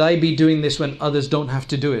 why should I be doing this when others don't have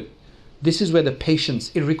to do it? This is where the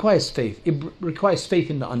patience, it requires faith. It requires faith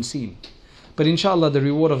in the unseen. But inshallah, the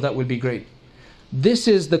reward of that will be great. This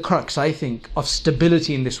is the crux, I think, of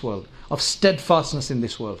stability in this world, of steadfastness in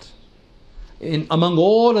this world. Among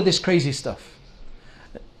all of this crazy stuff,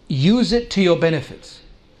 use it to your benefit.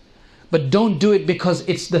 But don't do it because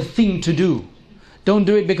it's the thing to do. Don't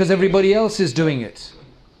do it because everybody else is doing it.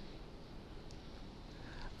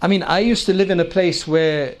 I mean, I used to live in a place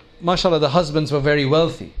where, mashallah, the husbands were very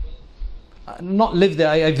wealthy. Not lived there,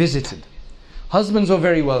 I visited. Husbands were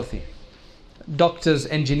very wealthy. Doctors,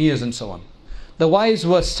 engineers and so on. The wives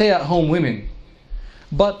were stay-at-home women.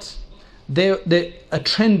 But a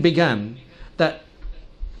trend began that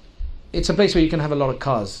it's a place where you can have a lot of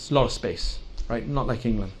cars, a lot of space, right? Not like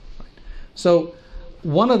England. Right? So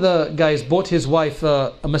one of the guys bought his wife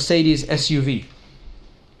a Mercedes SUV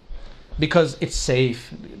because it's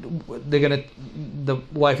safe. The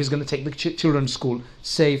wife is going to take the children to school,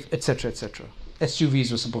 safe, etc., etc.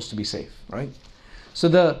 SUVs were supposed to be safe, right? So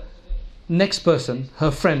the next person,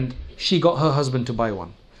 her friend, she got her husband to buy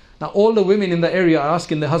one. Now all the women in the area are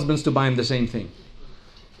asking their husbands to buy them the same thing.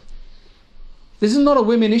 This is not a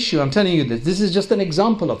women issue, I'm telling you this. This is just an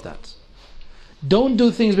example of that. Don't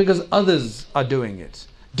do things because others are doing it.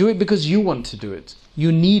 Do it because you want to do it.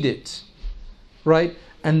 You need it, right?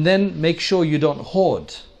 And then make sure you don't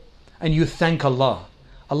hoard. And you thank Allah.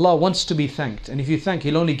 Allah wants to be thanked. And if you thank,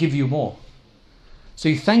 He'll only give you more. So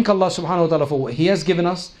you thank Allah subhanahu wa ta'ala for what He has given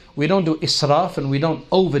us. We don't do israf and we don't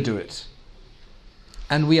overdo it.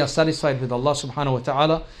 And we are satisfied with Allah subhanahu wa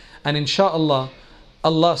ta'ala. And inshaAllah,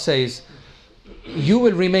 Allah says, you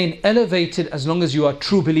will remain elevated as long as you are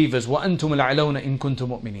true believers. وَأَنْتُمُ الْأَعْلَوْنَ إِن كُنْتُم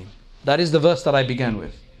مُؤْمِنِينَ. That is the verse that I began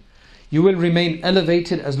with. You will remain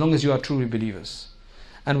elevated as long as you are truly believers.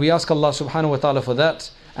 And we ask Allah subhanahu wa ta'ala for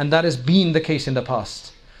that. And that has been the case in the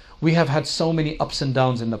past. We have had so many ups and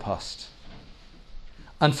downs in the past.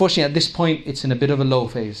 Unfortunately, at this point, it's in a bit of a low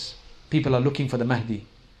phase. People are looking for the Mahdi.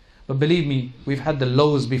 But believe me, we've had the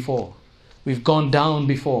lows before. We've gone down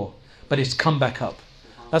before. But it's come back up.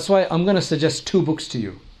 That's why I'm going to suggest 2 books to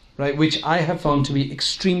you, right, which I have found to be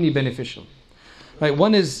extremely beneficial. Right,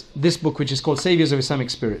 one is this book, which is called Saviors of Islamic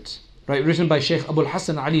Spirit, right, written by Sheikh Abul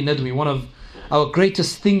Hassan Ali Nadwi, one of our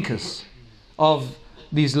greatest thinkers of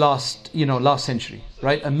these last century,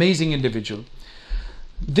 right? Amazing individual.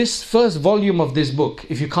 This first volume of this book,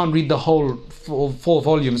 if you can't read the whole 4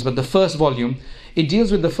 volumes, but the first volume, it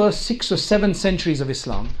deals with the first 6 or 7 centuries of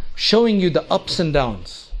Islam, showing you the ups and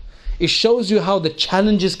downs. It shows you how the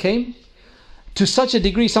challenges came to such a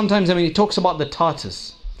degree. Sometimes, it talks about the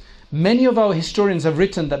Tartars. Many of our historians have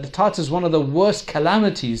written that the Tartars one of the worst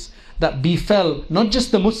calamities that befell not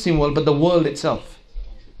just the Muslim world but the world itself.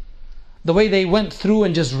 The way they went through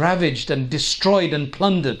and just ravaged and destroyed and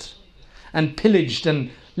plundered and pillaged and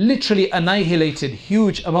literally annihilated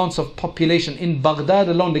huge amounts of population. In Baghdad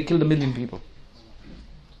alone, they killed 1 million people.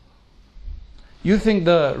 You think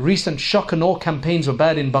the recent shock and awe campaigns were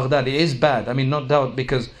bad in Baghdad? It is bad, no doubt,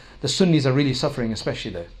 because the Sunnis are really suffering, especially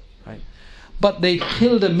there, right? But they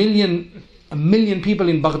killed 1 million people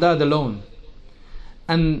in Baghdad alone.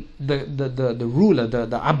 And the ruler, the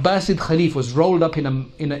Abbasid Khalif, was rolled up in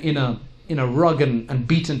a rug and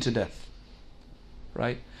beaten to death,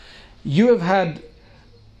 right? You have had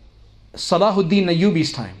Salahuddin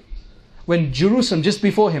Ayyubi's time, when Jerusalem, just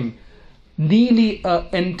before him, nearly an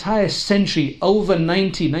entire century, over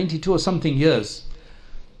 92 or something years,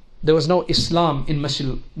 there was no Islam in Masjid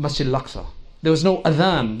al-Aqsa. There was no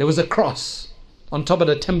adhan. There was a cross on top of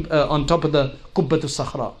the Qubbat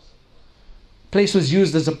al-Sakhra. Place was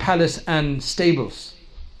used as a palace and stables.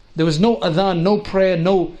 There was no adhan, no prayer,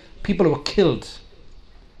 no people were killed.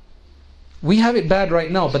 We have it bad right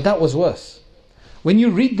now, but that was worse. When you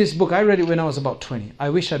read this book, I read it when I was about 20. I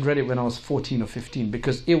wish I'd read it when I was 14 or 15,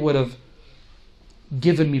 because it would have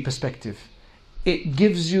given me perspective. It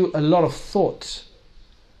gives you a lot of thought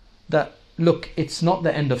that, look, it's not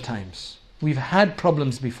the end of times. We've had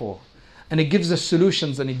problems before. And it gives us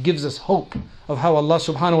solutions and it gives us hope of how Allah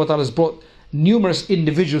subhanahu wa ta'ala has brought numerous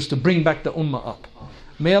individuals to bring back the ummah up.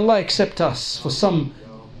 May Allah accept us for some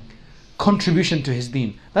contribution to His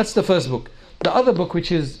deen. That's the first book. The other book,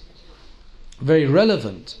 which is very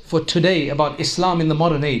relevant for today, about Islam in the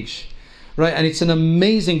modern age, right? And it's an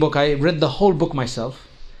amazing book. I read the whole book myself.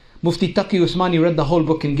 Mufti Taqi Usmani read the whole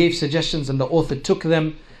book and gave suggestions, and the author took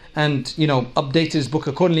them and updated his book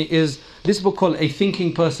accordingly. Is this book called A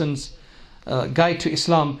Thinking Person's Guide to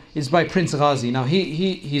Islam? Is by Prince Ghazi. Now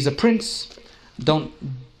he's a prince. Don't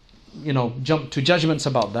jump to judgments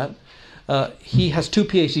about that. He has 2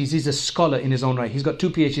 PhDs. He's a scholar in his own right. He's got 2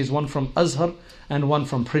 PhDs, one from Azhar and one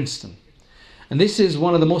from Princeton. And this is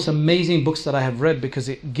one of the most amazing books that I have read, because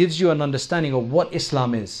it gives you an understanding of what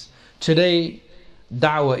Islam is. Today,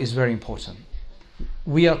 da'wah is very important.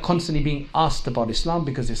 We are constantly being asked about Islam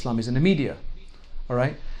because Islam is in the media. All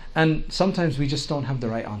right? And sometimes we just don't have the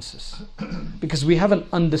right answers, because we haven't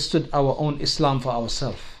understood our own Islam for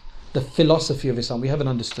ourselves. The philosophy of Islam, we haven't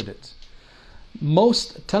understood it.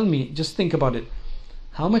 Tell me, just think about it.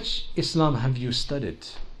 How much Islam have you studied?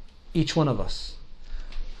 Each one of us.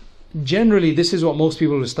 Generally, this is what most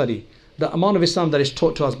people will study. The amount of Islam that is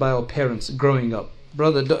taught to us by our parents growing up.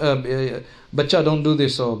 Brother, bacha, don't do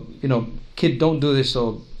this, or kid, don't do this,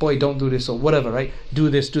 or boy, don't do this, or whatever, right? Do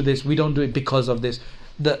this, we don't do it because of this.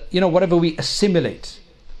 Whatever we assimilate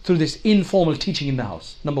through this informal teaching in the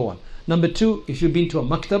house, number one. Number two, if you've been to a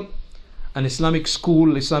maktab, an Islamic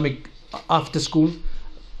school, Islamic after school,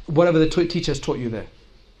 whatever the teachers taught you there,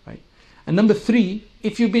 right? And number three,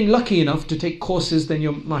 if you've been lucky enough to take courses, then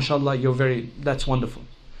mashallah, that's wonderful.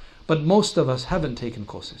 But most of us haven't taken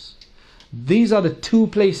courses. These are the 2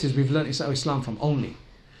 places we've learned Islam from only.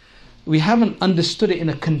 We haven't understood it in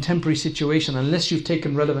a contemporary situation unless you've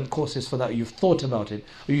taken relevant courses for that, you've thought about it,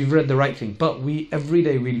 or you've read the right thing. But every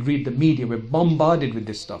day we read the media, we're bombarded with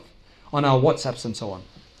this stuff on our WhatsApps and so on.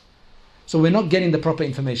 So we're not getting the proper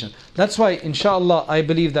information. That's why, inshallah, I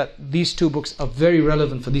believe that these 2 books are very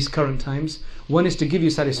relevant for these current times. One is to give you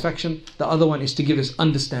satisfaction, the other one is to give us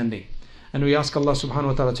understanding. And we ask Allah subhanahu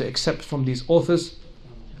wa ta'ala to accept from these authors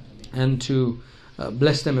and to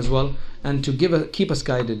bless them as well, and to keep us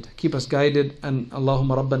guided. And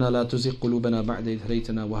Allahumma rabbana la tuzigh qulubana ba'da idh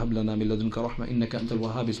hadaytana wa hab lana min ladunka rahma innaka antal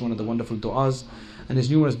wahhab is one of the wonderful du'as. And there's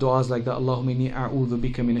numerous du'as like that. Allahumma inni a'udhu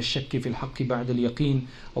bika min ash-shakki fil haqqi ba'da al-yaqeen.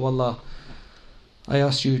 Oh Allah, I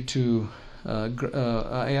ask you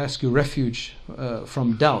refuge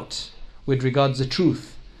from doubt with regards to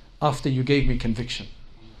truth after you gave me conviction,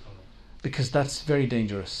 because that's very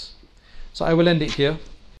dangerous. So I will end it here.